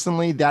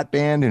personally, that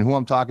band and who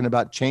I'm talking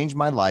about changed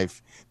my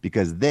life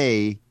because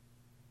they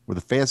were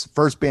the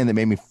first band that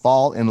made me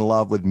fall in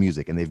love with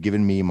music, and they've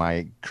given me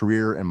my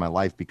career and my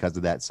life because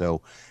of that.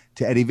 So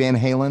to Eddie Van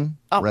Halen,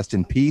 rest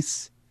in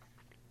peace.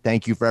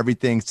 Thank you for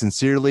everything.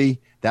 Sincerely,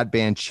 that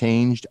band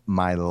changed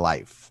my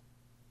life.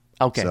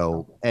 Okay.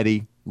 So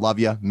Eddie, love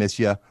you, miss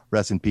you,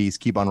 rest in peace.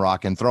 Keep on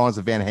rocking. Throw on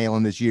some Van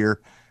Halen this year.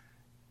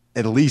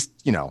 At least,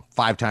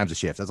 5 times a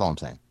shift. That's all I'm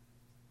saying.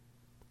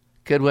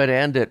 Good way to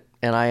end it.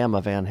 And I am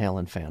a Van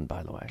Halen fan,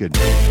 by the way. Good.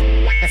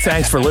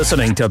 Thanks for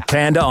listening to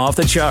Panda Off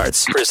the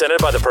Charts, presented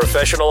by the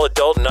Professional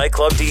Adult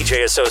Nightclub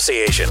DJ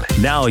Association.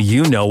 Now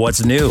you know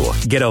what's new.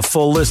 Get a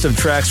full list of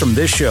tracks from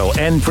this show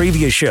and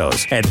previous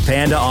shows at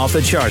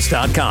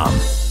pandaoffthecharts.com.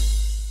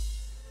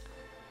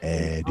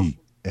 Eddie.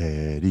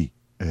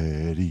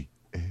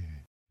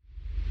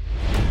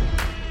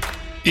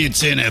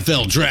 It's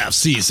NFL draft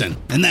season,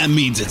 and that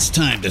means it's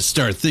time to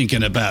start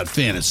thinking about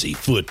fantasy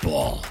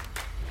football.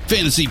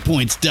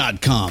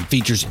 FantasyPoints.com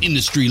features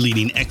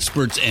industry-leading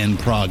experts and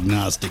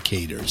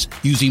prognosticators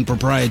using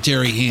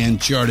proprietary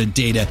hand-charted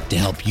data to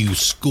help you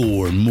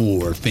score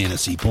more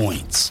fantasy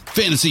points.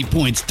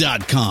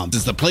 FantasyPoints.com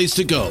is the place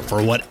to go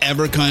for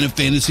whatever kind of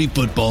fantasy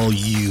football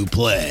you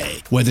play.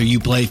 Whether you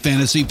play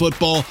fantasy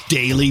football,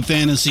 daily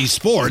fantasy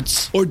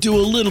sports, or do a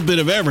little bit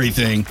of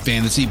everything,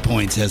 Fantasy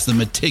Points has the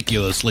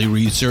meticulously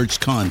researched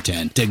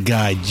content to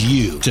guide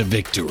you to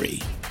victory.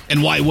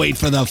 And why wait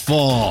for the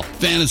fall?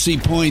 Fantasy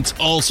Points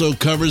also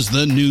covers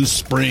the new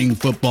spring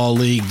football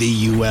league,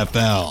 the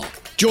UFL.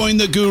 Join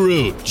the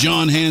guru,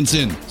 John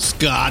Hansen,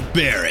 Scott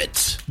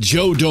Barrett,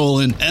 Joe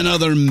Dolan, and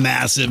other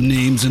massive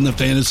names in the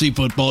fantasy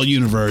football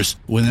universe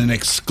with an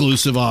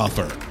exclusive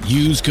offer.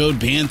 Use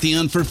code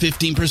Pantheon for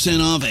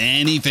 15% off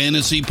any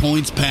Fantasy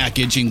Points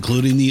package,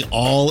 including the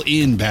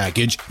all-in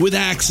package, with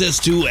access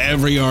to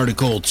every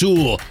article,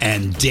 tool,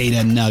 and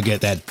data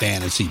nugget that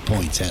Fantasy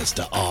Points has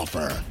to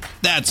offer.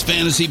 That's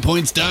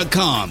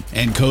FantasyPoints.com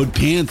and code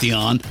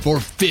Pantheon for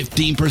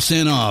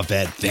 15% off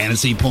at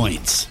Fantasy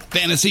Points.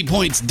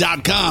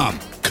 FantasyPoints.com,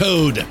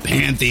 code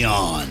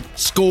Pantheon.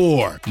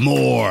 Score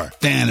more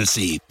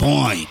fantasy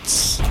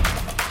points.